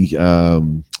and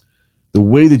the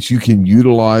way that you can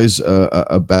utilize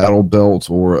a battle belt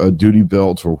or a duty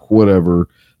belt or whatever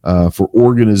for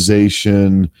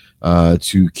organization,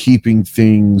 to keeping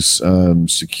things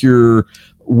secure.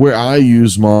 Where I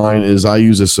use mine is I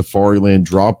use a Safariland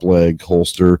drop leg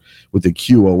holster with a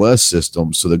QLS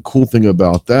system. So the cool thing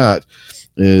about that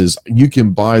is you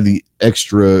can buy the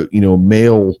extra,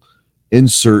 male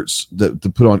inserts that to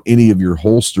put on any of your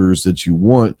holsters that you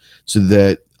want, so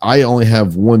that I only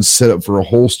have one setup for a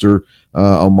holster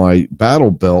on my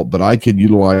battle belt, but I can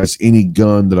utilize any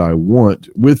gun that I want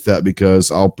with that,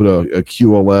 because I'll put a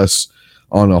QLS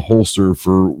on a holster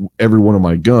for every one of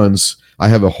my guns. I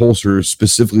have a holster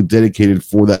specifically dedicated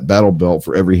for that battle belt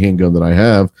for every handgun that I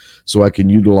have, so I can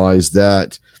utilize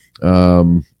that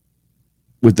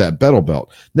with that battle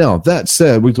belt. Now, that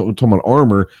said, we're talking about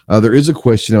armor. There is a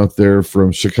question out there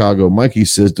from Chicago. Mikey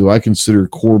says, do I consider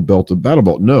core belt a battle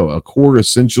belt? No, a core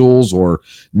essentials or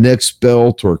next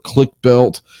belt or click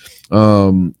belt,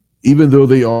 even though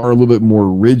they are a little bit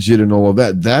more rigid and all of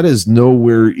that, that is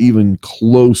nowhere even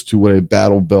close to what a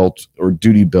battle belt or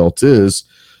duty belt is.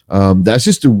 That's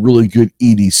just a really good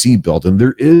EDC belt. And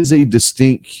there is a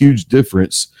distinct, huge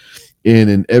difference in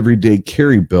an everyday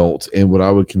carry belt and what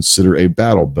I would consider a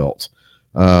battle belt.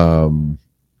 Yeah,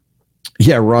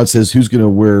 Rod says, who's going to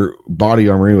wear body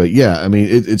armor anyway? Yeah, I mean,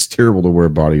 it's terrible to wear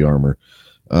body armor.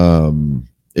 It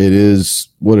is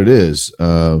what it is.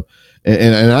 And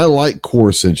I like core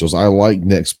essentials. I like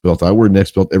next belt. I wear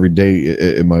next belt every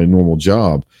day in my normal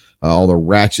job. All the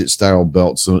ratchet style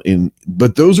belts.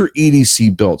 But those are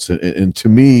EDC belts. And to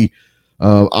me,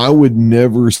 I would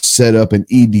never set up an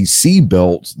EDC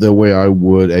belt the way I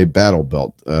would a battle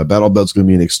belt. Battle belt's going to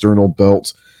be an external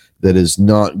belt that is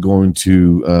not going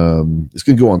to, it's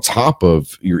going to go on top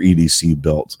of your EDC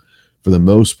belt for the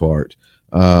most part.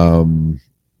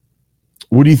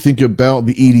 What do you think about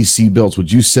the EDC belts?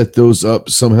 Would you set those up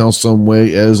somehow, some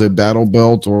way as a battle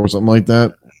belt or something like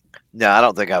that? No, I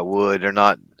don't think I would. They're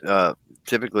not,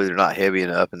 typically they're not heavy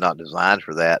enough and not designed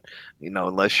for that,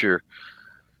 unless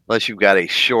you've got a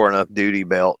short enough duty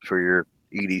belt for your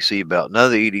EDC belt. None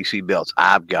of the EDC belts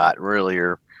I've got really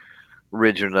are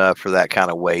rigid enough for that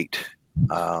kind of weight.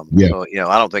 So, I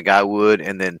don't think I would.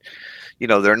 And then,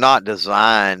 they're not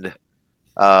designed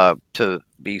to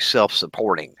be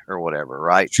self-supporting or whatever,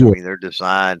 right? Sure. I mean, they're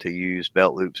designed to use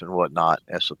belt loops and whatnot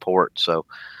as support. So,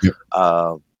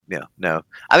 no.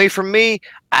 I mean, for me,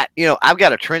 I've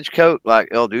got a trench coat like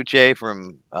El Duce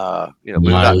from,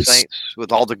 Boondock Saints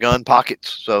with all the gun pockets.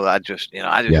 So I just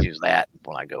use that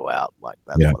when I go out. Like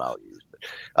that's what I'll use.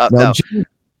 But, no.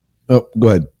 Go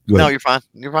ahead. No, you're fine.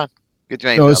 You're fine. Get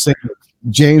James. No,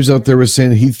 James out there was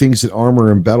saying he thinks that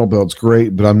armor and battle belt's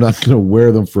great, but I'm not going to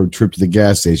wear them for a trip to the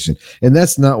gas station. And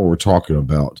that's not what we're talking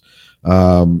about.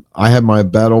 I have my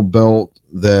battle belt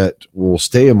that will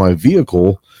stay in my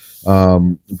vehicle,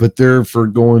 but they're for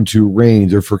going to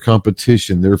range, they're for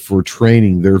competition, they're for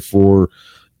training, they're for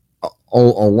a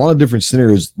lot of different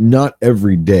scenarios. Not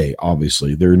every day,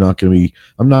 obviously. They're not going to be.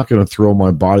 I'm not going to throw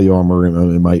my body armor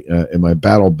in my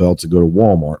battle belt to go to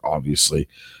Walmart, obviously.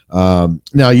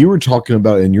 Now, you were talking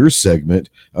about in your segment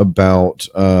about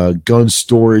gun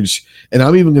storage, and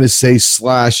I'm even going to say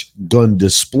 / gun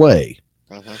display.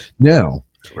 Now,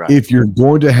 if you're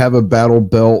going to have a battle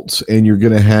belt and you're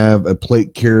going to have a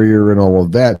plate carrier and all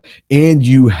of that, and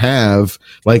you have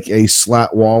like a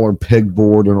slat wall or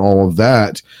pegboard and all of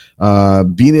that,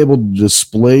 being able to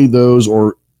display those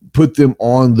or put them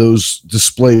on those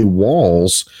display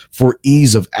walls for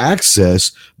ease of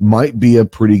access might be a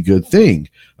pretty good thing.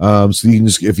 So you can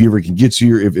just, if you ever can get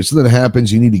to if something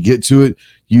happens, you need to get to it,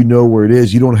 you know where it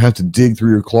is. You don't have to dig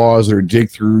through your closet or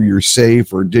dig through your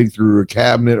safe or dig through a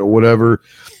cabinet or whatever.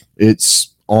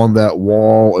 It's on that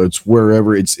wall. It's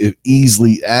wherever. It's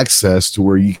easily accessed to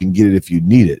where you can get it if you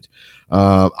need it.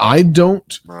 I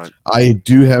don't. Right. I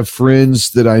do have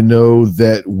friends that I know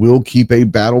that will keep a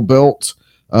battle belt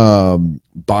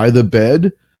by the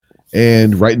bed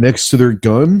and right next to their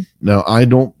gun. Now, I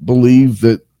don't believe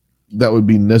that would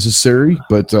be necessary,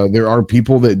 but there are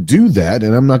people that do that,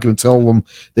 and I'm not going to tell them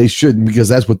they shouldn't because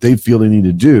that's what they feel they need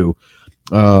to do.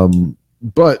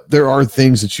 But there are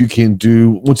things that you can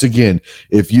do. Once again,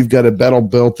 if you've got a battle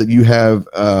belt that you have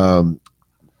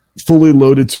fully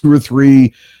loaded 2 or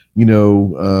 3,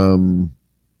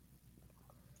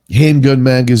 handgun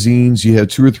magazines, you have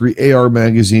 2 or 3 AR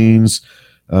magazines,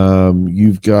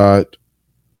 you've got,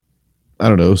 I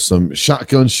don't know, some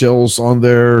shotgun shells on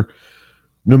there.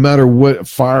 No matter what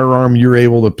firearm you're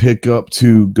able to pick up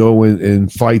to go in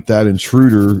and fight that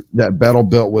intruder, that battle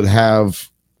belt would have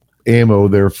ammo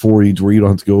there for you to where you don't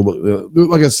have to go.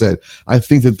 Like I said, I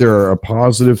think that they're a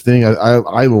positive thing.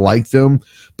 I like them,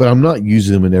 but I'm not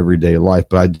using them in everyday life.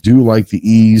 But I do like the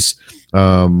ease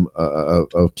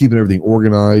of keeping everything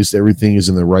organized. Everything is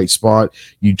in the right spot.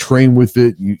 You train with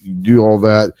it. You do all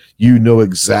that. You know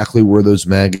exactly where those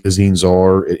magazines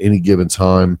are at any given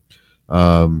time.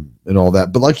 And all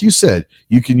that. But like you said,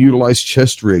 you can utilize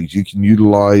chest rigs, you can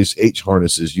utilize H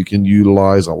harnesses, you can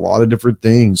utilize a lot of different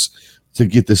things to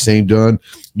get the same done.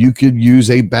 You could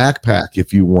use a backpack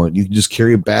if you want. You can just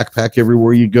carry a backpack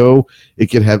everywhere you go.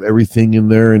 It can have everything in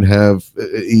there and have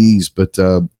ease. But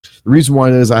the reason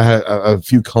why is I had a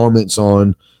few comments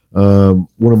on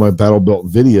one of my battle belt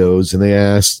videos, and they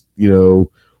asked,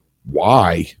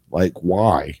 why? Like,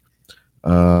 why?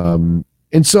 And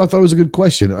so I thought it was a good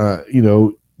question.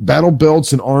 battle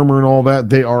belts and armor and all that,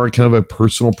 they are kind of a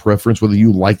personal preference, whether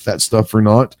you like that stuff or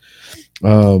not.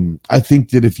 I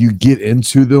think that if you get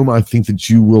into them, I think that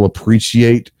you will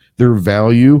appreciate their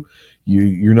value.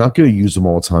 You're not going to use them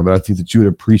all the time, but I think that you would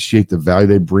appreciate the value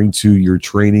they bring to your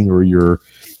training or your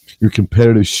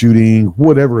competitive shooting,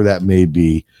 whatever that may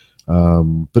be.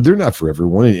 But they're not for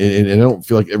everyone, and I don't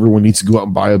feel like everyone needs to go out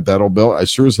and buy a battle belt. I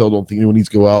sure as hell don't think anyone needs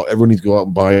to go out. Everyone needs to go out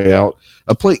and buy out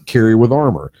a plate carrier with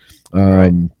armor.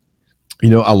 Right.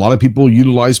 A lot of people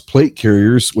utilize plate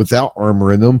carriers without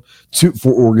armor in them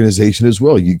for organization as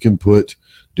well. You can put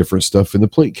different stuff in the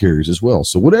plate carriers as well.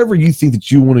 So whatever you think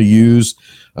that you want to use,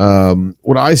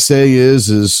 what I say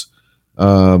is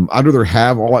I'd rather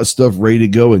have all that stuff ready to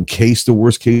go in case the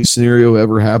worst case scenario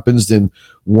ever happens than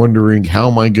wondering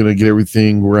how am I going to get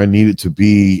everything where I need it to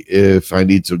be if I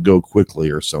need to go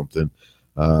quickly or something.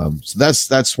 So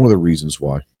that's one of the reasons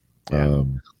why. Yeah.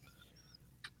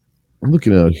 I'm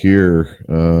looking out here.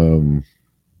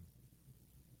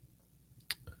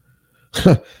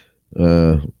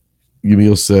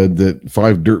 Yamil said that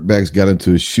 5 dirtbags got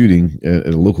into a shooting at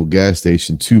a local gas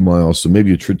station 2 miles. So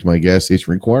maybe a trip to my gas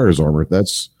station requires armor.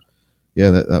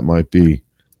 That might be.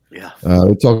 Yeah.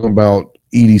 We're talking about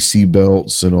EDC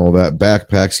belts and all that.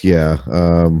 Backpacks, yeah.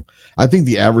 I think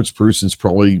the average person's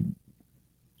probably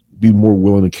be more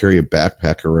willing to carry a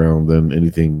backpack around than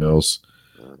anything else.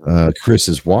 Chris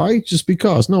says, why? Just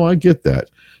because. No, I get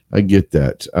that. No,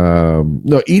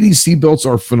 EDC belts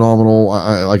are phenomenal.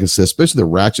 Like I said, especially the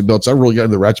ratchet belts. I really got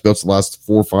into the ratchet belts the last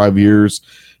 4 or 5 years,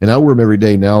 and I wear them every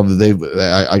day now.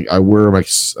 That I wear them. I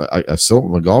sell them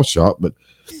in my golf shop, but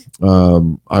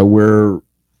I wear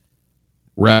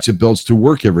ratchet belts to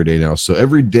work every day now. So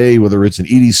every day, whether it's an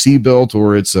EDC belt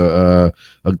or it's a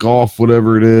golf,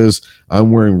 whatever it is,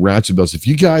 I'm wearing ratchet belts. If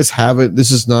you guys haven't, this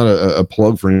is not a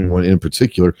plug for anyone in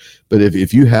particular, but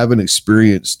if you haven't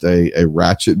experienced a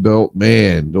ratchet belt,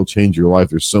 man, they'll change your life.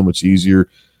 They're so much easier.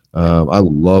 I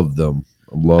love them.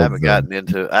 I haven't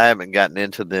gotten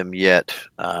into them yet.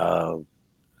 I'm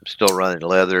still running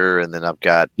leather, and then I've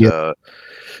got.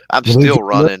 I'm still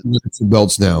running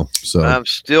belts now. So I'm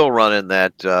still running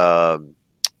that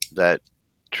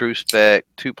True Spec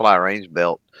 2-ply range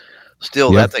belt.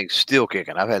 Still, that thing's still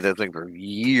kicking. I've had that thing for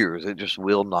years. It just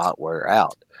will not wear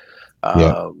out.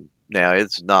 Now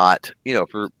it's not,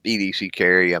 for EDC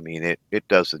carry. I mean, it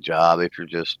does the job. If you're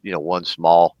just, one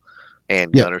small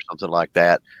handgun or something like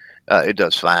that, it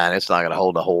does fine. It's not going to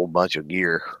hold a whole bunch of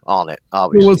gear on it,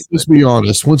 obviously. Well, let's be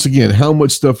honest. Once again, how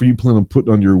much stuff are you planning on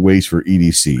putting on your waist for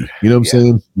EDC? You know what I'm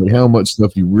saying? Like how much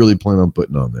stuff you really plan on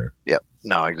putting on there? Yep.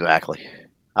 No, exactly.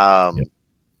 So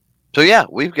yeah,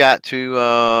 we've got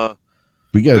to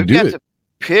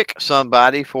pick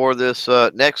somebody for this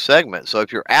next segment. So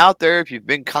if you're out there, if you've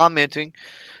been commenting,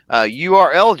 you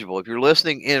are eligible. If you're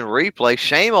listening in replay,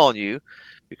 shame on you,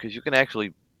 because you can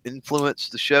actually influence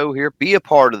the show here, be a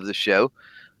part of the show.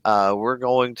 We're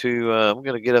going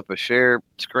to get up a share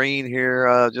screen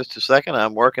here just a second.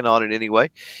 I'm working on it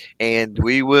anyway, and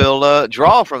we will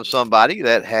draw from somebody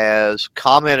that has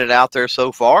commented out there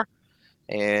so far,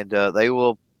 and they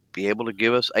will be able to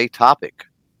give us a topic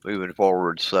moving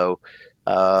forward. So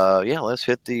let's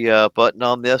hit the button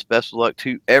on this. Best of luck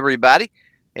to everybody,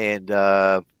 and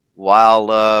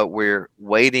while we're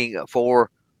waiting for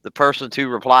the person to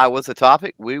reply with the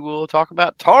topic, we will talk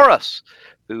about Taurus,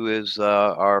 who is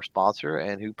our sponsor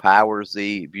and who powers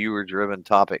the viewer-driven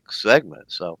topic segment.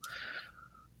 So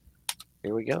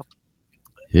here we go.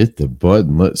 Hit the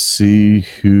button. Let's see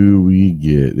who we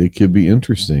get. It could be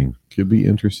interesting.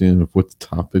 Of what the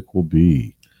topic will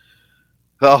be.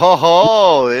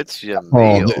 Oh, it's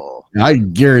Yamil. I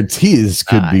guarantee this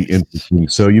could be interesting.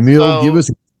 So, Yamil, give us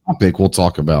a topic we'll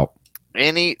talk about.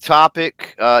 Any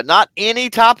topic, not any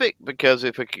topic, because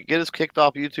if it could get us kicked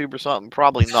off YouTube or something,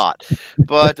 probably not.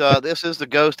 But this is the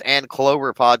Ghost and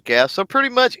Clover podcast, so pretty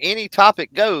much any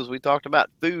topic goes. We talked about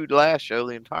food last show,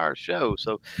 the entire show.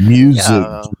 So music,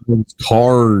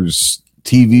 cars,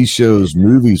 TV shows,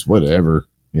 movies, whatever.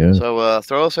 Yeah. So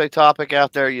throw us a topic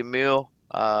out there, Yamil,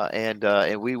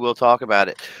 and we will talk about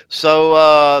it.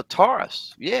 So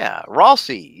Taurus, yeah,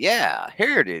 Rossi, yeah,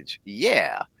 Heritage,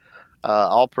 yeah.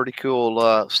 All pretty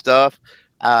cool stuff.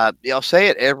 I'll say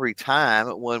it every time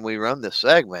when we run this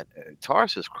segment.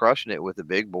 Taurus is crushing it with the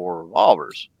big bore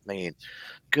revolvers. I mean,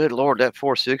 good Lord, that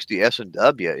 460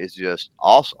 S&W is just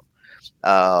awesome.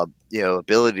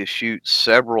 Ability to shoot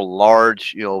several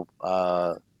large,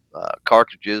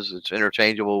 cartridges. It's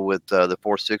interchangeable with the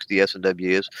 460 S&W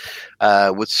is,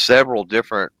 with several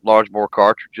different large bore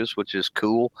cartridges, which is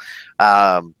cool.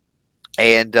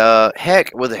 And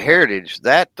heck, with the Heritage,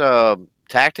 that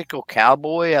tactical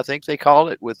cowboy, I think they call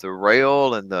it, with the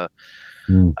rail and the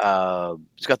Mm.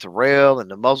 it's got the rail and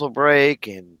the muzzle brake,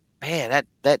 and man,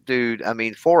 that dude. I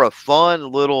mean, for a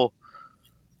fun little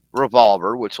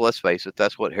revolver, which let's face it,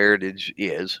 that's what Heritage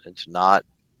is. It's not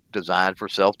designed for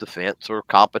self-defense or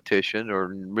competition or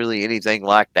really anything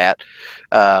like that.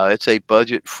 It's a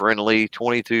budget-friendly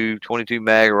 22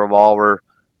 mag revolver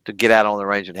to get out on the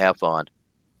range and have fun.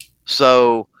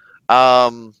 So,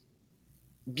 um,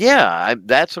 yeah,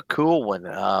 that's a cool one.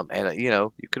 And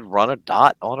you could run a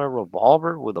dot on a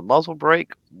revolver with a muzzle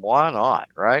brake. Why not,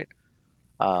 right?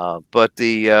 But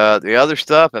the other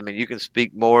stuff, I mean, you can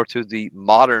speak more to the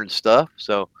modern stuff.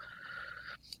 So,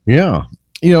 Yeah.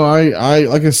 I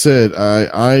like I said,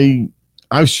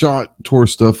 I've shot tour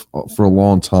stuff for a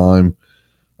long time,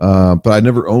 but I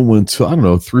never owned one until, I don't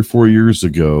know, 3-4 years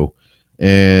ago.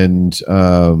 And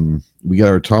we got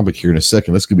our topic here in a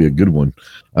second. That's gonna be a good one.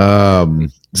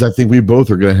 Because I think we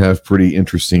both are gonna have pretty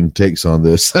interesting takes on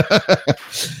this.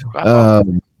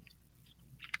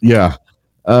 Yeah.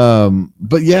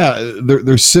 But yeah,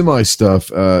 there's semi stuff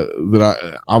that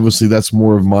I obviously that's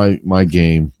more of my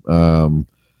game.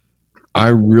 I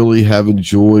really have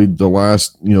enjoyed the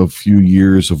last few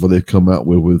years of what they've come out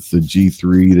with the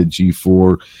G3, the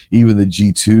G4, even the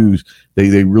G2s.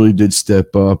 They really did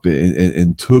step up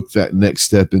and took that next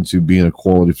step into being a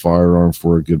quality firearm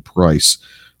for a good price.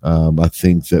 I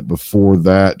think that before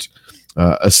that,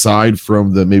 aside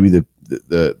from the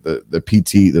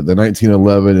PT, the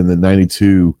 1911 and the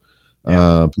 92,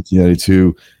 PT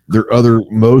 92,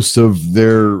 most of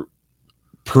their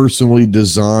personally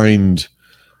designed,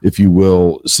 if you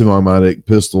will, semi-automatic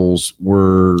pistols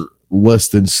were less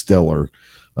than stellar.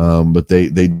 But they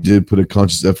did put a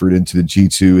conscious effort into the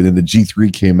G2, and then the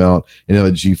G3 came out, and now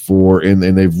the G4,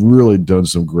 and they've really done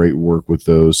some great work with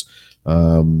those.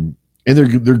 And they're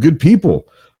good people.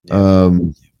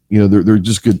 They're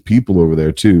just good people over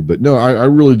there too. But no, I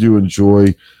really do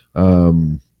enjoy.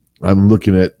 I'm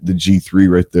looking at the G3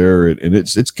 right there, and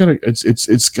it's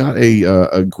got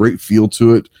a great feel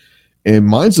to it. And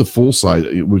mine's a full size,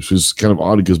 which is kind of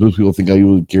odd because most people think I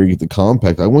would carry the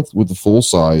compact. I went with the full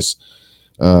size,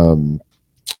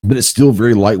 but it's still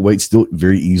very lightweight, still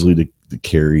very easily to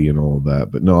carry and all of that.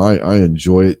 But no, I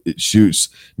enjoy it. It shoots.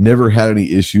 Never had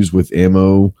any issues with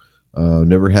ammo.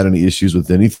 Never had any issues with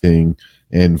anything.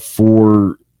 And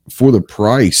for the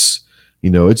price,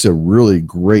 it's a really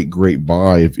great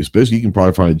buy. Especially you can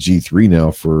probably find a G3 now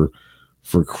for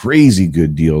crazy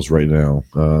good deals right now.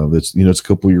 That's it's a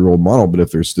couple-year-old model, but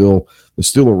if they're still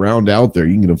around out there,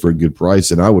 you can get them for a good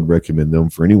price, and I would recommend them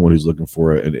for anyone who's looking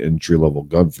for an entry-level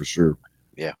gun for sure.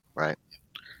 Yeah, right.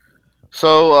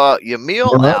 So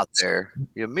Yamil out there,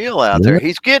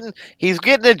 he's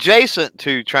getting adjacent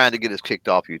to trying to get us kicked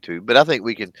off YouTube, but I think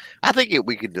we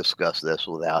can discuss this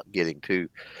without getting too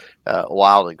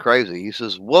wild and crazy. He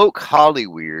says, "Woke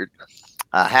Hollyweird.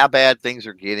 How bad things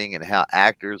are getting and how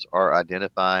actors are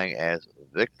identifying as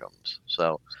victims."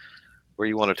 So, where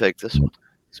you want to take this one?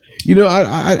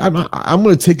 I'm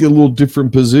going to take a little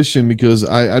different position because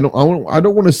I don't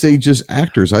want to say just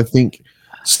actors. I think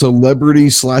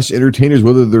celebrities / entertainers,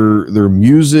 whether they're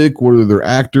music, whether they're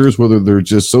actors, whether they're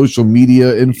just social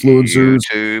media influencers,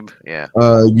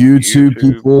 YouTube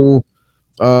people.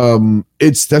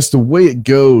 That's the way it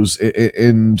goes,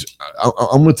 and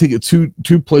I'm going to take it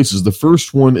two places. The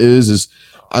first one is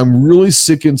I'm really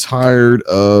sick and tired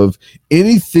of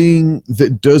anything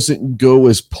that doesn't go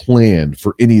as planned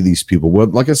for any of these people. Well,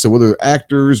 like I said, whether they're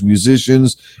actors,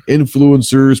 musicians,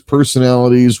 influencers,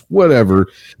 personalities, whatever,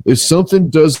 if something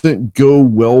doesn't go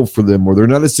well for them or they're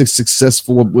not as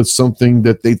successful with something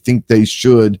that they think they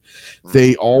should,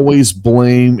 they always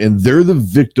blame, and they're the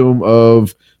victim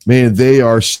of, man, they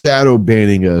are shadow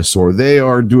banning us, or they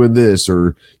are doing this,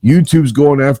 or YouTube's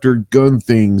going after gun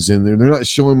things and they're not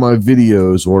showing my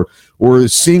videos, or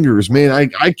singers, man, I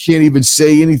can't even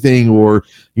say anything, or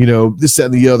this, that,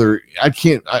 and the other. I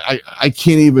can't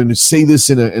even say this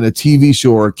in a TV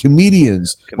show, or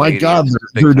comedians. My God,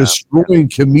 they're destroying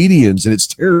comedians, and it's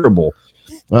terrible.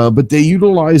 But they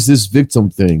utilize this victim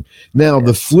thing. Now,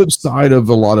 the flip side of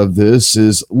a lot of this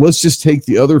is, let's just take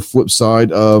the other flip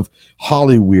side of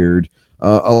Hollyweird.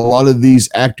 A lot of these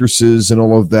actresses and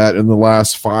all of that in the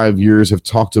last 5 years have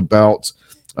talked about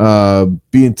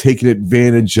being taken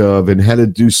advantage of and how to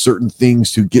do certain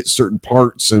things to get certain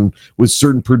parts, and with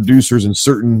certain producers and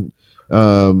certain,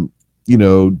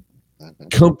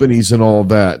 companies and all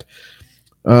that.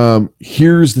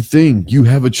 Here's the thing. You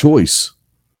have a choice.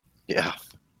 Yeah.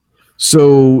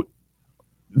 So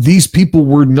these people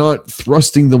were not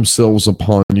thrusting themselves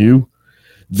upon you.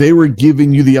 They were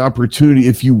giving you the opportunity.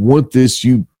 If you want this,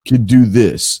 you could do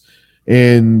this.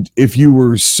 And if you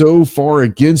were so far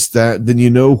against that, then you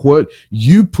know what?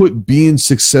 You put being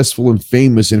successful and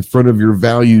famous in front of your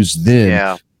values then.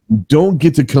 Yeah. Don't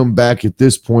get to come back at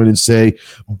this point and say,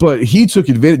 but he took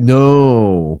advantage.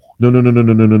 No.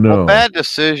 Well, bad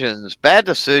decisions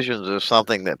are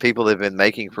something that people have been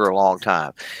making for a long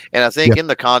time. And I think Yeah. in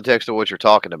the context of what you're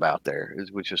talking about there,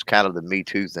 which is kind of the Me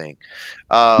Too thing,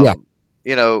 Yeah.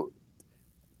 you know,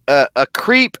 a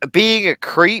creep being a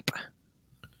creep,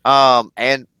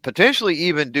 and potentially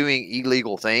even doing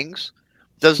illegal things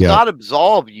does Yeah. not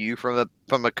absolve you from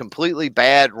a completely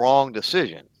bad, wrong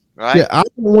decision, Yeah, right? I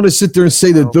don't want to sit there and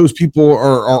say that So, those people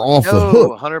are off the no,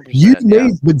 hook. You 100%. Yeah.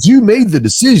 made, but you made the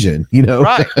decision, you know.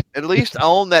 Right. At least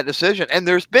own that decision. And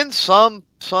there's been some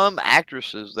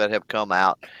actresses that have come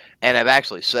out and have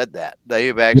actually said that. They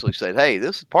have actually said, "Hey,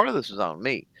 this is part of this is on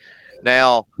me."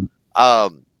 Now,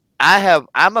 um,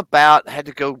 I'm about had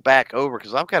to go back over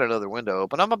because I've got another window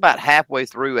open. I'm about halfway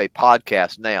through a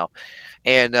podcast now,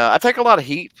 and I take a lot of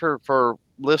heat for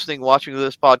listening, watching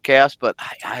this podcast, but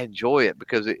I enjoy it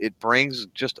because it brings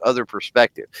just other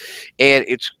perspective. And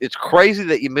it's crazy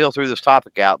that you mill through this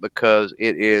topic out because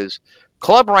it is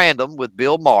Club Random with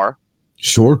Bill Maher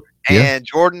Sure. Yeah. and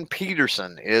Jordan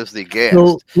Peterson is the So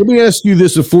guest. let me ask you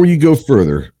this before you go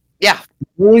further. Yeah.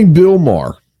 Knowing Bill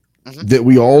Maher, Hmm. that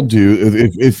we all do,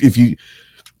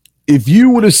 if you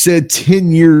would have said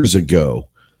 10 years ago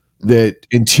that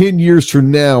in 10 years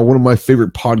from now, one of my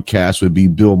favorite podcasts would be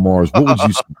Bill Maher's, what would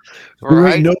you say? There ain't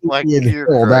Right? no Like way in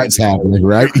you're hell that's crazy. happening, You're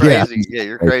right? Yeah. crazy. Yeah,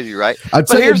 you're crazy, right? I'll But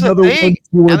tell you here's the another one. thing.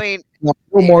 I mean,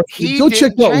 Bill Maher, he go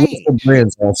check didn't out Russell change.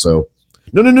 Brands also.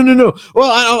 No.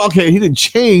 Well, okay, he didn't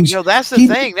change. That's the He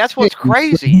didn't thing. That's what's change, but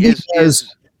crazy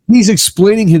he's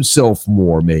explaining himself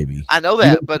more, maybe. I know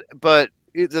You that, but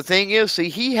the thing is, see,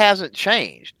 he hasn't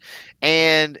changed,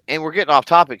 and we're getting off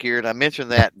topic here, and I mentioned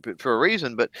that for a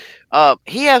reason, but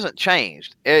he hasn't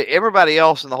changed. Everybody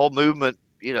else in the whole movement,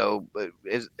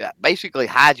 is basically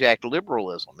hijacked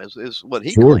liberalism, is what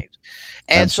he Sure, claims,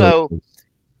 and so absolutely.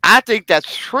 I think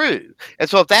that's true. And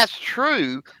so if that's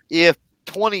true, if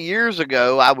 20 years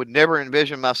ago I would never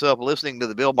envision myself listening to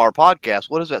the Bill Maher podcast,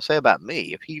 what does that say about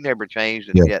me? If he never changed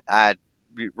and Yeah, yet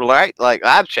right, like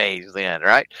I've changed then,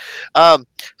 right? um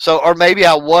or maybe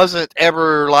I wasn't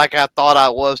ever like I thought I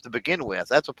was to begin with.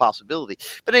 That's a possibility.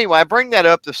 But anyway, I bring that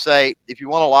up to say, if you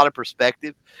want a lot of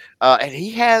perspective, and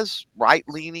he has right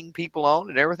leaning people on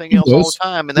and everything he else all does. the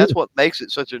time, and Yeah, that's what makes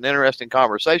it such an interesting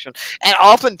conversation. And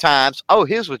oftentimes,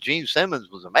 his with Gene Simmons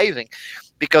was amazing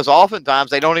because oftentimes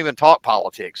they don't even talk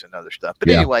politics and other stuff. But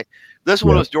yeah, anyway, this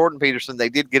one yeah. was Jordan Peterson. They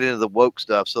did get into the woke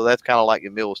stuff, so that's kind of like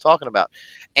Emil was talking about.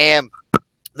 And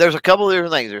there's a couple of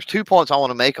different things. There's 2 points I want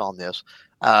to make on this,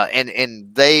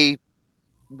 and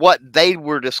what they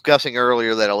were discussing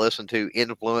earlier that I listened to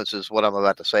influences what I'm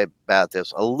about to say about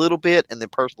this a little bit, and then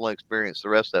personal experience the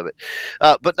rest of it.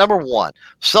 But number one,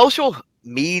 social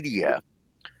media.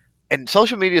 And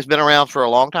social media has been around for a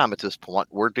long time at this point.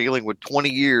 We're dealing with 20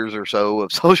 years or so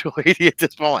of social media at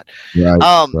this point. Right,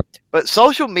 Um, right. but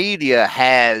social media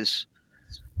has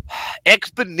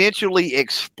exponentially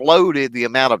exploded the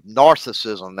amount of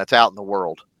narcissism that's out in the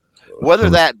world, whether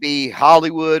that be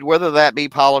Hollywood, whether that be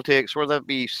politics, whether that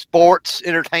be sports,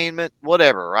 entertainment,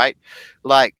 whatever, right?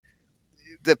 Like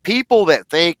the people that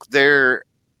think they're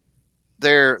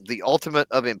the ultimate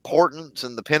of importance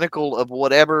and the pinnacle of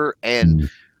whatever, and Mm,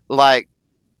 like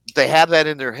they have that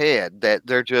in their head that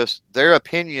their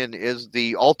opinion is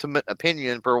the ultimate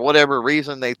opinion for whatever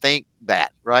reason they think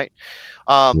that, right?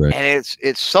 right. And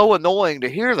it's so annoying to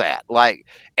hear that. Like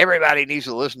everybody needs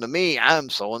to listen to me. I'm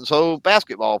so and so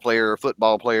basketball player, or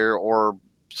football player, or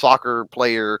soccer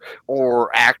player, or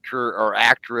actor, or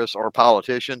actress, or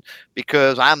politician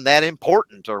because I'm that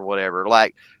important or whatever.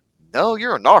 Like, no,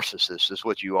 you're a narcissist, is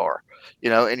what you are,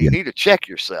 and you Yeah, need to check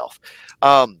yourself.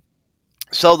 Um,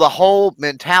 so the whole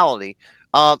mentality,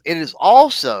 it is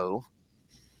also,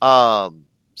 so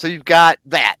you've got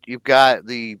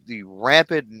the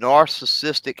rampant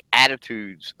narcissistic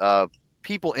attitudes of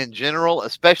people in general,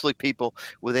 especially people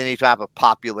with any type of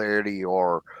popularity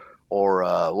or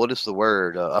what is the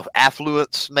word, of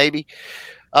affluence maybe.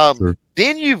 sure.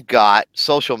 Then you've got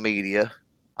social media,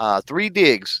 three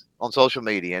digs on social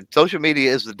media, and social media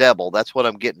is the devil. That's what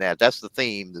I'm getting at. That's the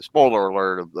theme, the spoiler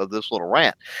alert of this little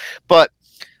rant. But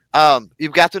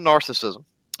you've got the narcissism.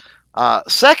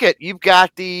 Second, you've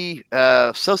got the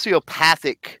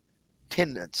sociopathic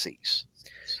tendencies.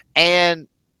 And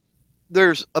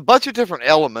there's a bunch of different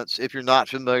elements. If you're not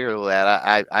familiar with that,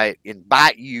 I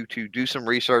invite you to do some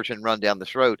research and run down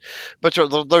this road. But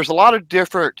there's a lot of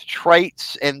different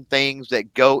traits and things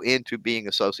that go into being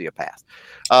a sociopath.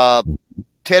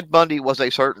 Ted Bundy was a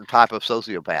certain type of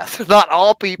sociopath. Not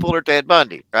all people are Ted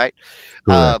Bundy, right?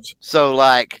 Correct. So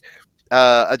like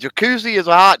a jacuzzi is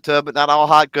a hot tub, but not all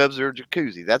hot tubs are a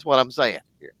jacuzzi. That's what I'm saying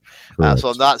here. So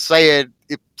I'm not saying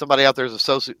if somebody out there is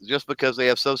just because they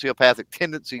have sociopathic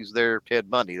tendencies, they're Ted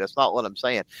Bundy. That's not what I'm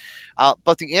saying.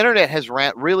 But the internet has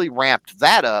really ramped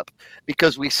that up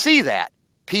because we see that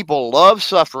people love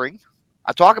suffering.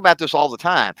 I talk about this all the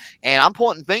time, and I'm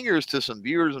pointing fingers to some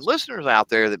viewers and listeners out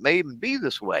there that may even be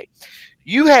this way.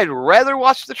 You had rather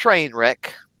watch the train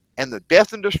wreck and the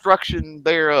death and destruction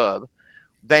thereof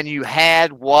than you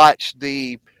had watched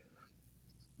the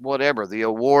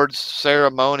awards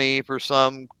ceremony for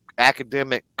some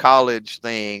academic college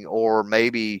thing, or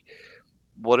maybe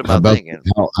what am I thinking?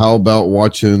 How about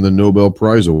watching the Nobel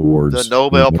Prize Awards? The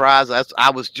Nobel Prize. I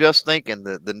was just thinking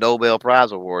the Nobel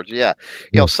Prize Awards. Yeah.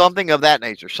 Something of that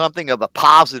nature, something of a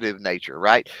positive nature,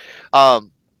 right?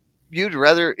 You'd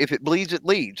rather, if it bleeds, it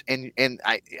leads. And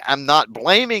I'm not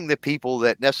blaming the people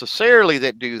that necessarily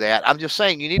that do that. I'm just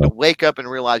saying you need to wake up and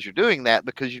realize you're doing that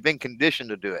because you've been conditioned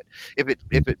to do it. If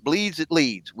it bleeds, it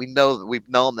leads. We know that we've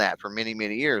known that for many,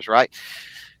 many years, right?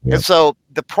 Yeah. And so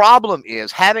the problem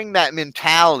is having that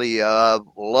mentality of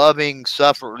loving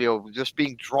suffering, just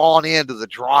being drawn into the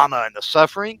drama and the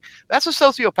suffering. That's a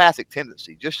sociopathic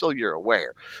tendency, just so you're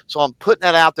aware. So I'm putting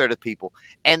that out there to people.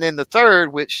 And then the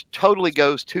third, which totally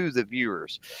goes to the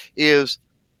viewers, is,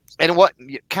 and what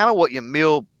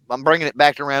Yamil, I'm bringing it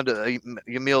back around to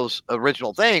Yamil's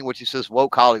original thing, which he says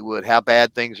woke Hollywood, how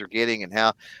bad things are getting and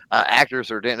how actors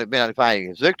are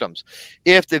identifying as victims.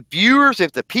 If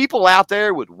the people out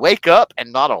there would wake up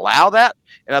and not allow that,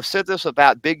 and I've said this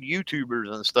about big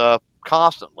YouTubers and stuff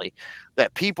constantly,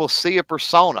 that people see a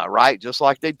persona, right? Just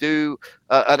like they do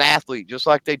an athlete, just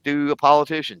like they do a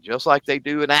politician, just like they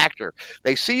do an actor.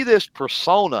 They see this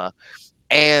persona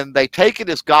and they take it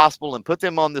as gospel and put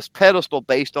them on this pedestal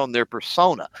based on their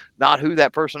persona, not who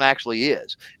that person actually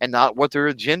is, and not what their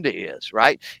agenda is,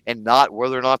 right? And not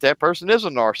whether or not that person is a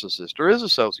narcissist or is a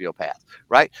sociopath,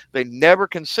 right? They never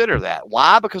consider that.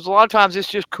 Why? Because a lot of times it's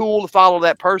just cool to follow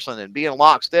that person and be in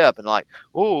lockstep and like,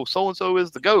 oh, so-and-so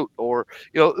is the GOAT, or,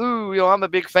 I'm a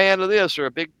big fan of this or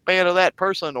a big fan of that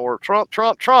person, or Trump.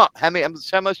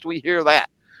 How much do we hear that?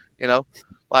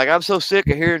 Like, I'm so sick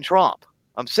of hearing Trump.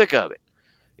 I'm sick of it.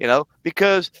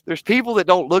 Because there's people that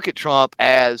don't look at Trump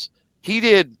as he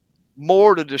did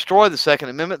more to destroy the Second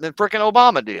Amendment than frickin'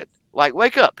 Obama did. Like,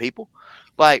 wake up, people.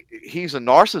 Like, he's a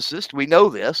narcissist. We know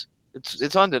this.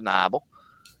 It's undeniable,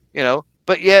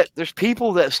 but yet there's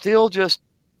people that still just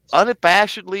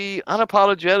unabashedly,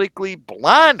 unapologetically,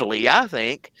 blindly, I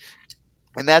think,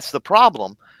 and that's the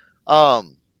problem.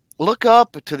 Look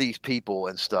up to these people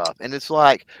and stuff. And it's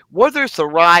like, whether it's the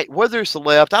right, whether it's the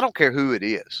left, I don't care who it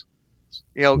is.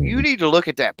 You need to look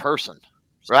at that person,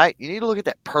 right? You need to look at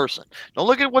that person. Don't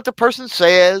look at what the person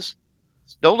says.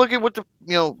 Don't look at what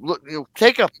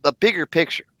take a bigger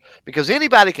picture, because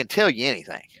anybody can tell you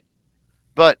anything.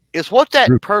 But is what that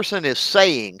person is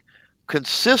saying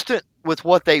consistent with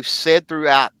what they've said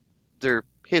throughout their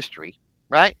history,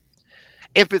 right?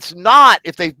 If it's not,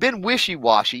 if they've been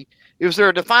wishy-washy, is there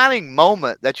a defining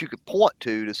moment that you could point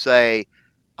to say,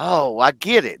 oh, I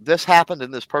get it. This happened in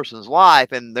this person's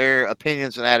life and their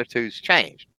opinions and attitudes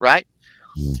changed, right?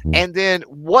 Mm-hmm. And then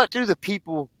what do the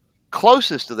people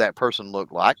closest to that person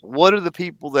look like? What do the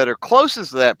people that are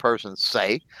closest to that person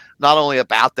say, not only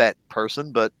about that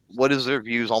person, but what is their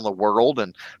views on the world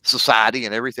and society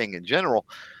and everything in general?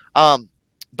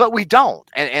 But we don't.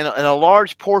 And a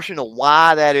large portion of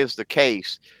why that is the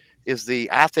case is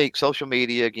I think social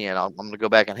media, again, I'm going to go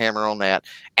back and hammer on that,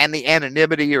 and the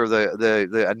anonymity or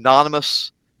the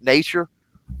anonymous nature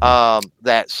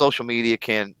that social media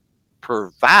can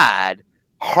provide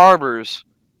harbors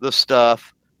the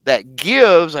stuff that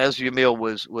gives, as Yamil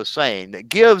was saying, that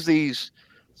gives these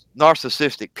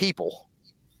narcissistic people,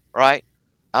 right,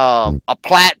 a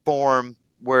platform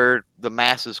where the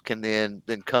masses can then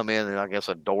come in and, I guess,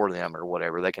 adore them or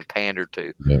whatever they can pander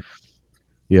to.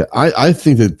 Yeah, I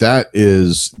think that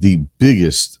is the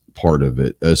biggest part of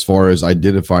it as far as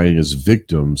identifying as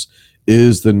victims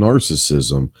is the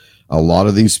narcissism. A lot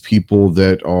of these people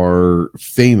that are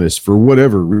famous for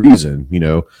whatever reason,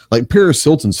 like Paris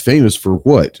Hilton's famous for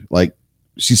what? Like,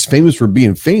 she's famous for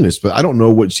being famous, but I don't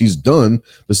know what she's done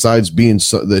besides being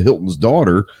the Hilton's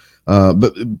daughter.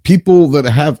 But people that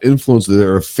have influence that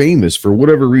are famous for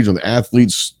whatever reason,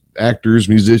 athletes, actors,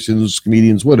 musicians,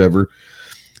 comedians, whatever,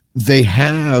 they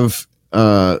have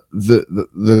the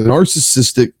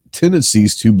narcissistic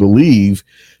tendencies to believe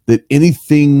that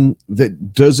anything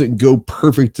that doesn't go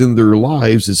perfect in their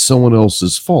lives is someone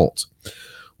else's fault.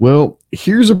 Well,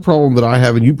 here's a problem that I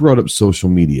have, and you brought up social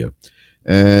media.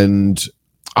 And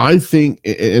I think,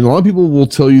 and a lot of people will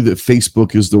tell you that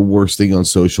Facebook is the worst thing on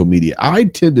social media. I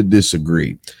tend to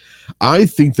disagree. I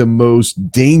think the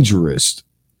most dangerous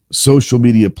social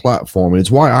media platform, and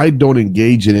it's why I don't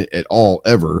engage in it at all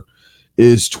ever,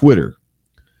 is Twitter.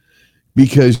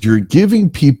 Because you're giving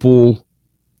people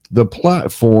the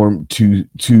platform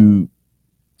to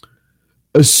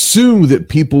assume that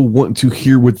people want to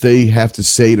hear what they have to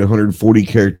say in 140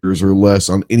 characters or less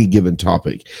on any given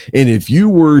topic. And if you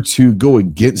were to go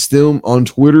against them on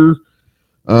Twitter,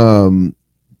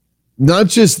 not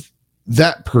just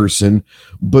that person,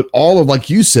 but all of, like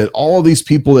you said, all of these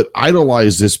people that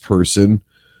idolize this person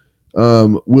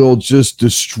will just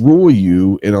destroy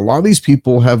you. And a lot of these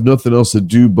people have nothing else to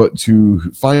do but to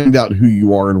find out who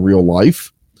you are in real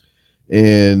life.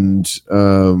 And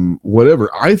whatever.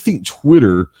 I think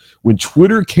Twitter, when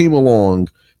Twitter came along,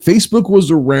 Facebook was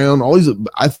around. All these.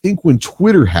 I think when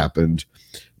Twitter happened,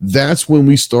 that's when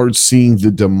we started seeing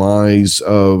the demise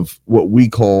of what we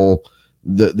call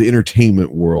the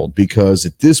entertainment world. Because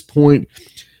at this point,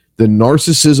 the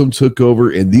narcissism took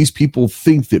over, and these people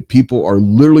think that people are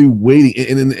literally waiting.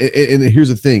 And here's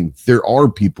the thing: there are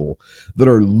people that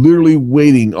are literally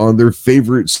waiting on their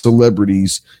favorite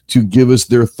celebrities to give us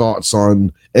their thoughts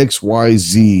on X, Y,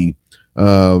 Z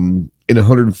in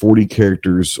 140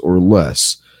 characters or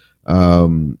less.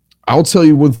 I'll tell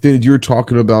you one thing that you're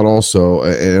talking about also,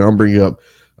 and I'm bringing up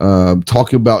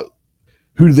talking about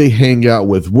who do they hang out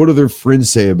with, what do their friends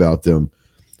say about them.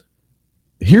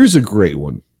 Here's a great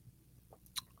one.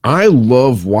 I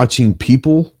love watching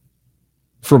people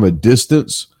from a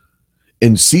distance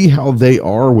and see how they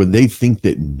are when they think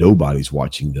that nobody's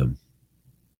watching them.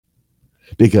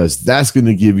 Because that's going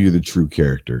to give you the true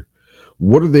character.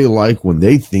 What are they like when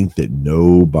they think that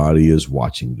nobody is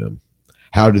watching them?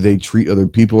 How do they treat other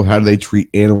people? How do they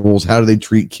treat animals? How do they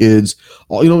treat kids?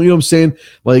 You know what I'm saying?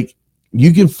 Like,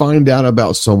 you can find out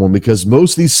about someone because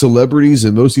most of these celebrities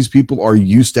and most of these people are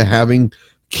used to having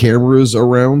cameras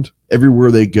around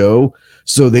everywhere they go.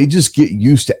 So they just get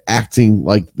used to acting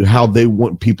like how they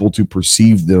want people to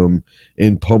perceive them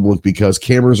in public because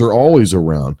cameras are always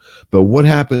around. But what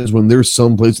happens when there's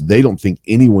someplace they don't think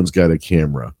anyone's got a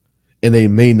camera, and they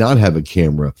may not have a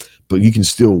camera, but you can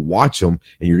still watch them,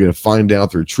 and you're going to find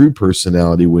out their true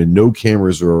personality when no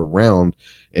cameras are around.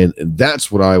 And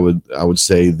that's what I would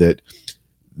say, that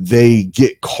they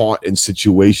get caught in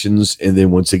situations, and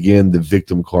then once again the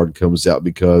victim card comes out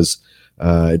because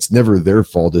it's never their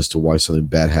fault as to why something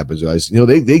bad happens.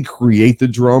 They create the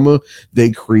drama.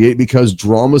 They create because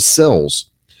drama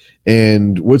sells.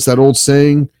 And what's that old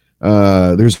saying?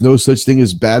 There's no such thing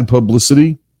as bad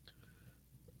publicity.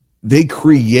 They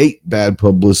create bad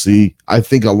publicity. I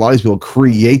think a lot of people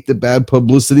create the bad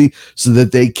publicity so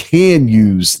that they can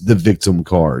use the victim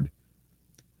card.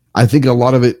 I think a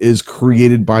lot of it is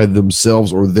created by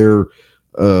themselves or their,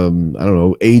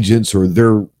 agents or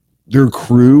their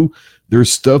crew.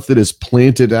 There's stuff that is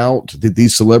planted out that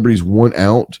these celebrities want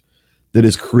out that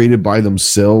is created by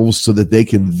themselves so that they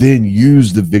can then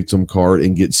use the victim card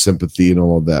and get sympathy and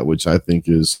all of that, which I think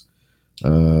is,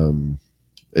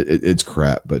 it's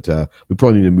crap. But we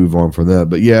probably need to move on from that.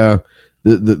 But yeah,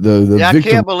 the I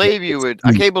can't believe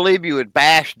you would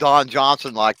bash Don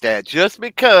Johnson like that just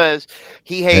because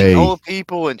he hates old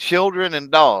people and children and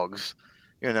dogs.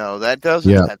 That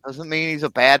doesn't mean he's a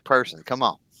bad person. Come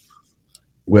on.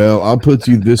 Well, I'll put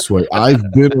you this way.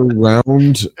 I've been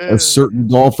around a certain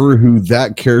golfer who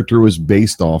that character was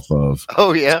based off of.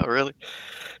 Oh, yeah, really?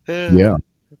 Yeah.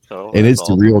 And it's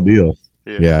awesome. The real deal.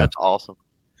 Yeah. That's awesome.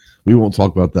 We won't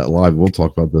talk about that live. We'll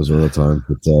talk about those another time.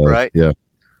 But, right. Yeah.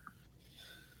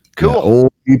 Cool. Yeah,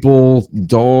 old people,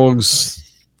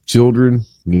 dogs, children.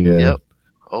 Yeah. Yep.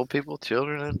 Old people,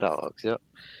 children, and dogs. Yep.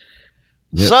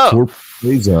 So.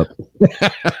 Plays up.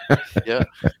 Yeah.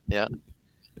 Yeah.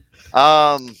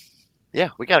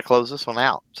 We got to close this one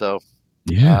out. So,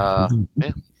 yeah.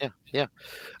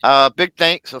 Big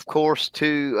thanks, of course,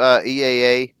 to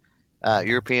EAA,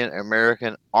 European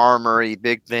American Armory.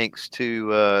 Big thanks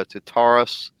to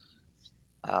Taurus.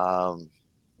 What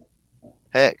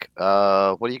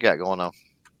do you got going on?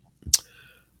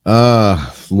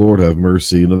 Lord have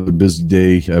mercy. Another busy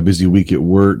day, a busy week at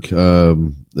work.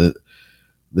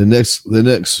 The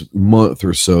next month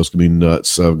or so is gonna be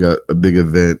nuts. I've got a big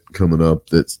event coming up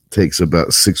that takes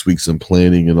about 6 weeks in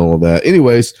planning and all of that.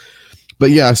 Anyways, but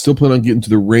yeah, I still plan on getting to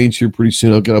the range here pretty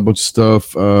soon. I've got a bunch of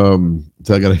stuff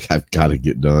that I've got to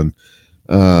get done.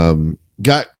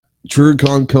 Got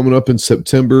TriggerCon coming up in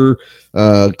September.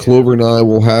 Clover and I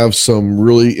will have some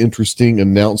really interesting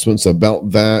announcements about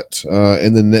that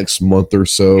in the next month or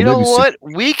so. You know what?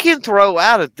 We can throw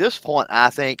out at this point,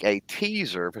 I think, a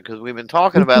teaser because we've been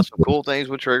talking about some cool things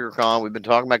with TriggerCon. We've been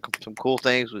talking about some cool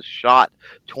things with Shot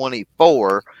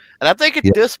 24. And I think at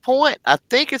this point, I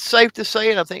think it's safe to say,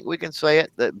 and I think we can say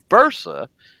it, that Bursa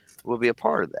will be a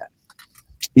part of that.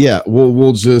 Yeah,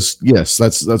 we'll just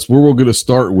that's where we're going to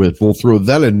start with. We'll throw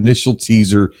that initial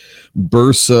teaser.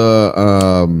 Bursa's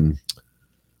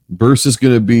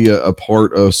going to be a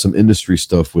part of some industry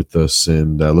stuff with us,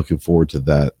 and looking forward to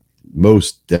that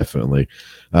most definitely.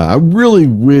 I really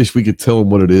wish we could tell them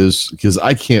what it is because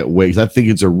I can't wait. I think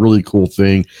it's a really cool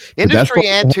thing. Industry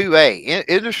and 2A.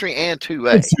 Industry and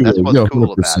 2A. That's what's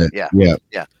cool about it. Yeah.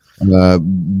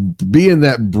 Being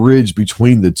that bridge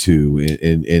between the two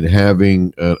and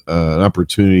having an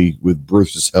opportunity with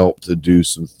Bruce's help to do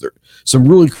some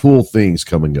really cool things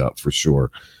coming up for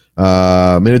sure.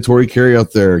 Mandatory carry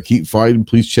out there. Keep fighting.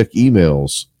 Please check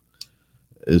emails.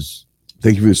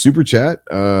 Thank you for the super chat.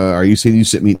 Are you saying you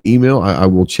sent me an email? I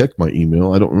will check my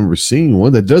email. I don't remember seeing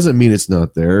one. That doesn't mean it's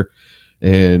not there.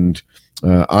 And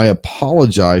I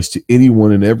apologize to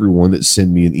anyone and everyone that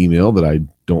send me an email that I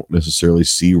don't necessarily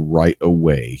see right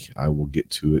away. I will get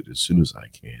to it as soon as I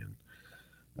can.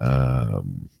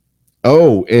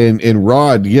 And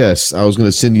Rod, yes, I was going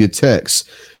to send you a text.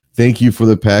 Thank you for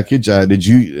the package. Did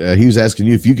you? He was asking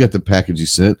you if you got the package you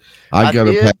sent. I got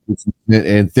a package you sent,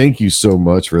 and thank you so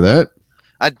much for that.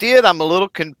 I did. I'm a little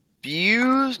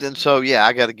confused, and so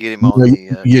I got to get him on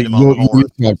the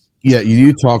horn. You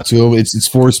need to talk to him. It's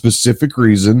for a specific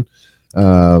reason.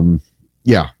 You'll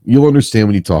understand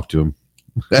when you talk to him.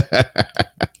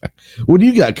 What do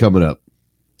you got coming up?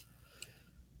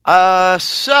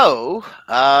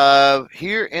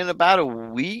 Here in about a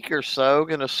week or so,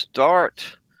 going to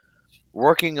start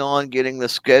working on getting the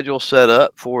schedule set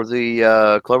up for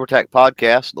the Clover Tack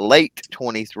podcast late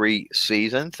 23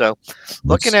 season. So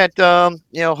looking at,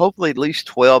 hopefully at least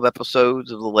 12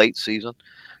 episodes of the late season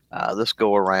this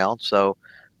go around. So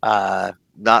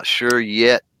not sure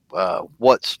yet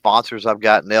what sponsors I've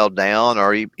got nailed down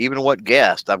or even what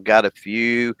guests. I've got a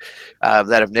few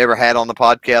that I've never had on the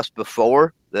podcast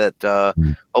before that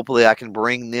hopefully I can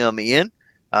bring them in.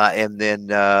 And then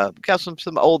got some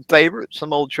old favorites,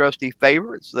 some old trusty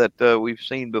favorites that we've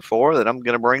seen before that I'm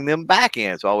going to bring them back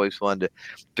in. It's always fun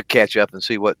to catch up and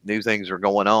see what new things are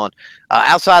going on.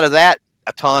 Outside of that,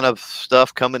 a ton of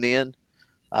stuff coming in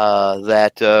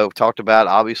that we talked about.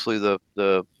 Obviously,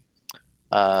 the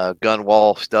gun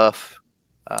wall stuff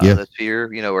that's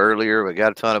here, earlier. We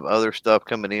got a ton of other stuff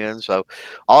coming in. So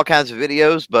all kinds of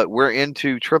videos, but we're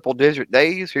into triple digit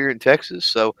days here in Texas.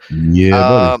 So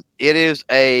it is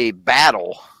a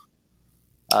battle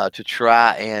to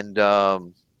try and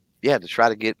to try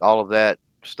to get all of that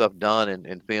stuff done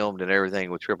and filmed and everything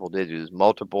with triple digits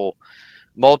multiple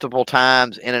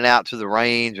times in and out to the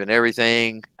range and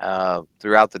everything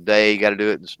throughout the day. You got to do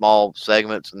it in small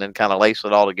segments and then kind of lace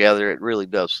it all together. It really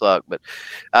does suck, but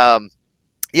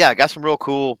I got some real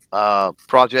cool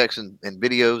projects and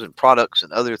videos and products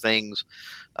and other things.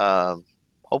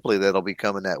 Hopefully that'll be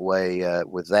coming that way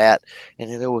with that.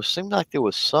 And then seemed like there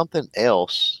was something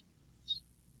else.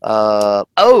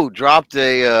 Dropped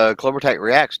a Clover Tack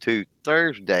Reacts to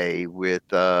Thursday with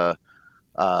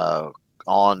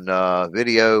on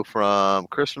video from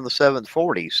Chris from the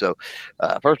 740. So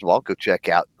first of all, go check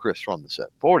out Chris from the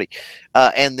 740,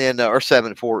 and then or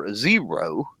 740 is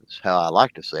how I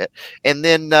like to say it. And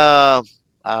then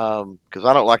because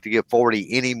I don't like to give 40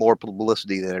 any more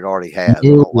publicity than it already has. I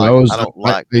don't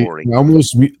like 40.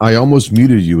 I almost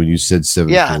muted you when you said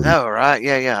 740. Yeah, I know, right?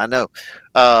 Yeah, I know.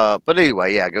 But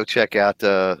anyway, go check out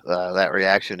that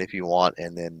reaction if you want,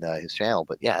 and then his channel.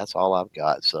 But that's all I've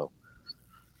got. So.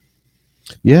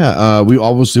 We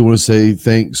obviously want to say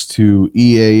thanks to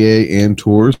EAA and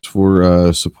Tours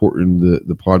for supporting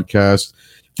the podcast.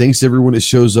 Thanks to everyone that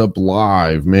shows up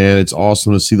live, man. It's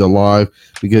awesome to see the live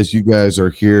because you guys are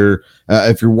here.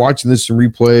 If you're watching this in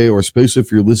replay or especially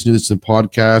if you're listening to this in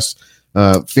podcast,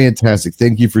 fantastic.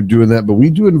 Thank you for doing that. But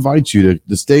we do invite you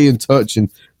to stay in touch and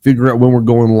figure out when we're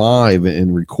going live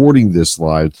and recording this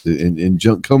live and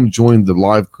come join the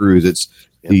live cruise.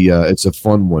 It's a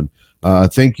fun one.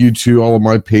 Thank you to all of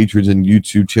my patrons and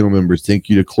YouTube channel members. Thank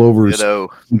you to Clover's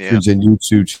patrons and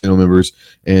YouTube channel members.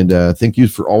 And thank you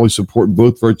for always supporting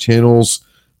both of our channels.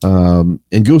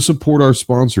 and go support our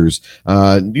sponsors. You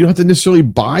don't have to necessarily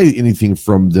buy anything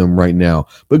from them right now,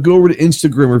 but go over to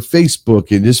Instagram or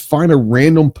Facebook and just find a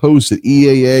random post that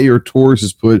EAA or Taurus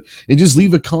has put and just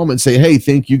leave a comment. Say, hey,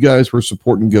 thank you guys for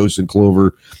supporting Ghost and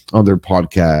Clover on their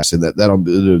podcast. And that'll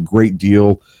be a great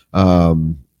deal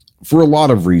for a lot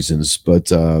of reasons.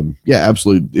 But yeah,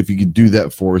 absolutely. If you could do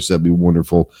that for us, that'd be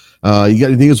wonderful. You got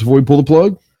anything else before we pull the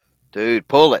plug? Dude,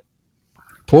 pull it.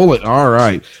 Pull it. All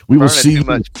right. We will see.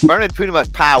 Burning too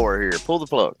much power here. Pull the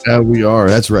plug. We are.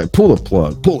 That's right. Pull the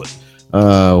plug. Pull it.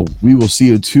 We will see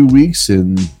you in 2 weeks.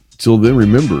 And until then,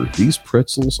 remember, these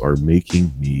pretzels are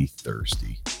making me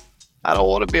thirsty. I don't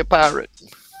want to be a pirate.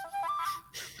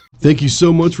 Thank you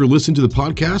so much for listening to the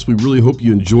podcast. We really hope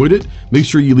you enjoyed it. Make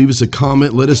sure you leave us a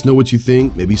comment. Let us know what you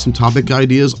think. Maybe some topic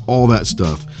ideas, all that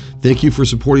stuff. Thank you for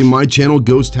supporting my channel,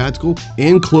 Ghost Tactical,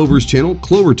 and Clover's channel,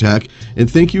 Clover Tac. And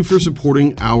thank you for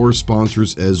supporting our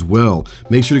sponsors as well.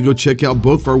 Make sure to go check out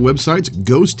both of our websites,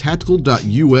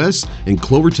 ghosttactical.us and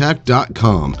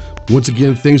clovertac.com. Once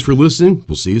again, thanks for listening.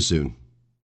 We'll see you soon.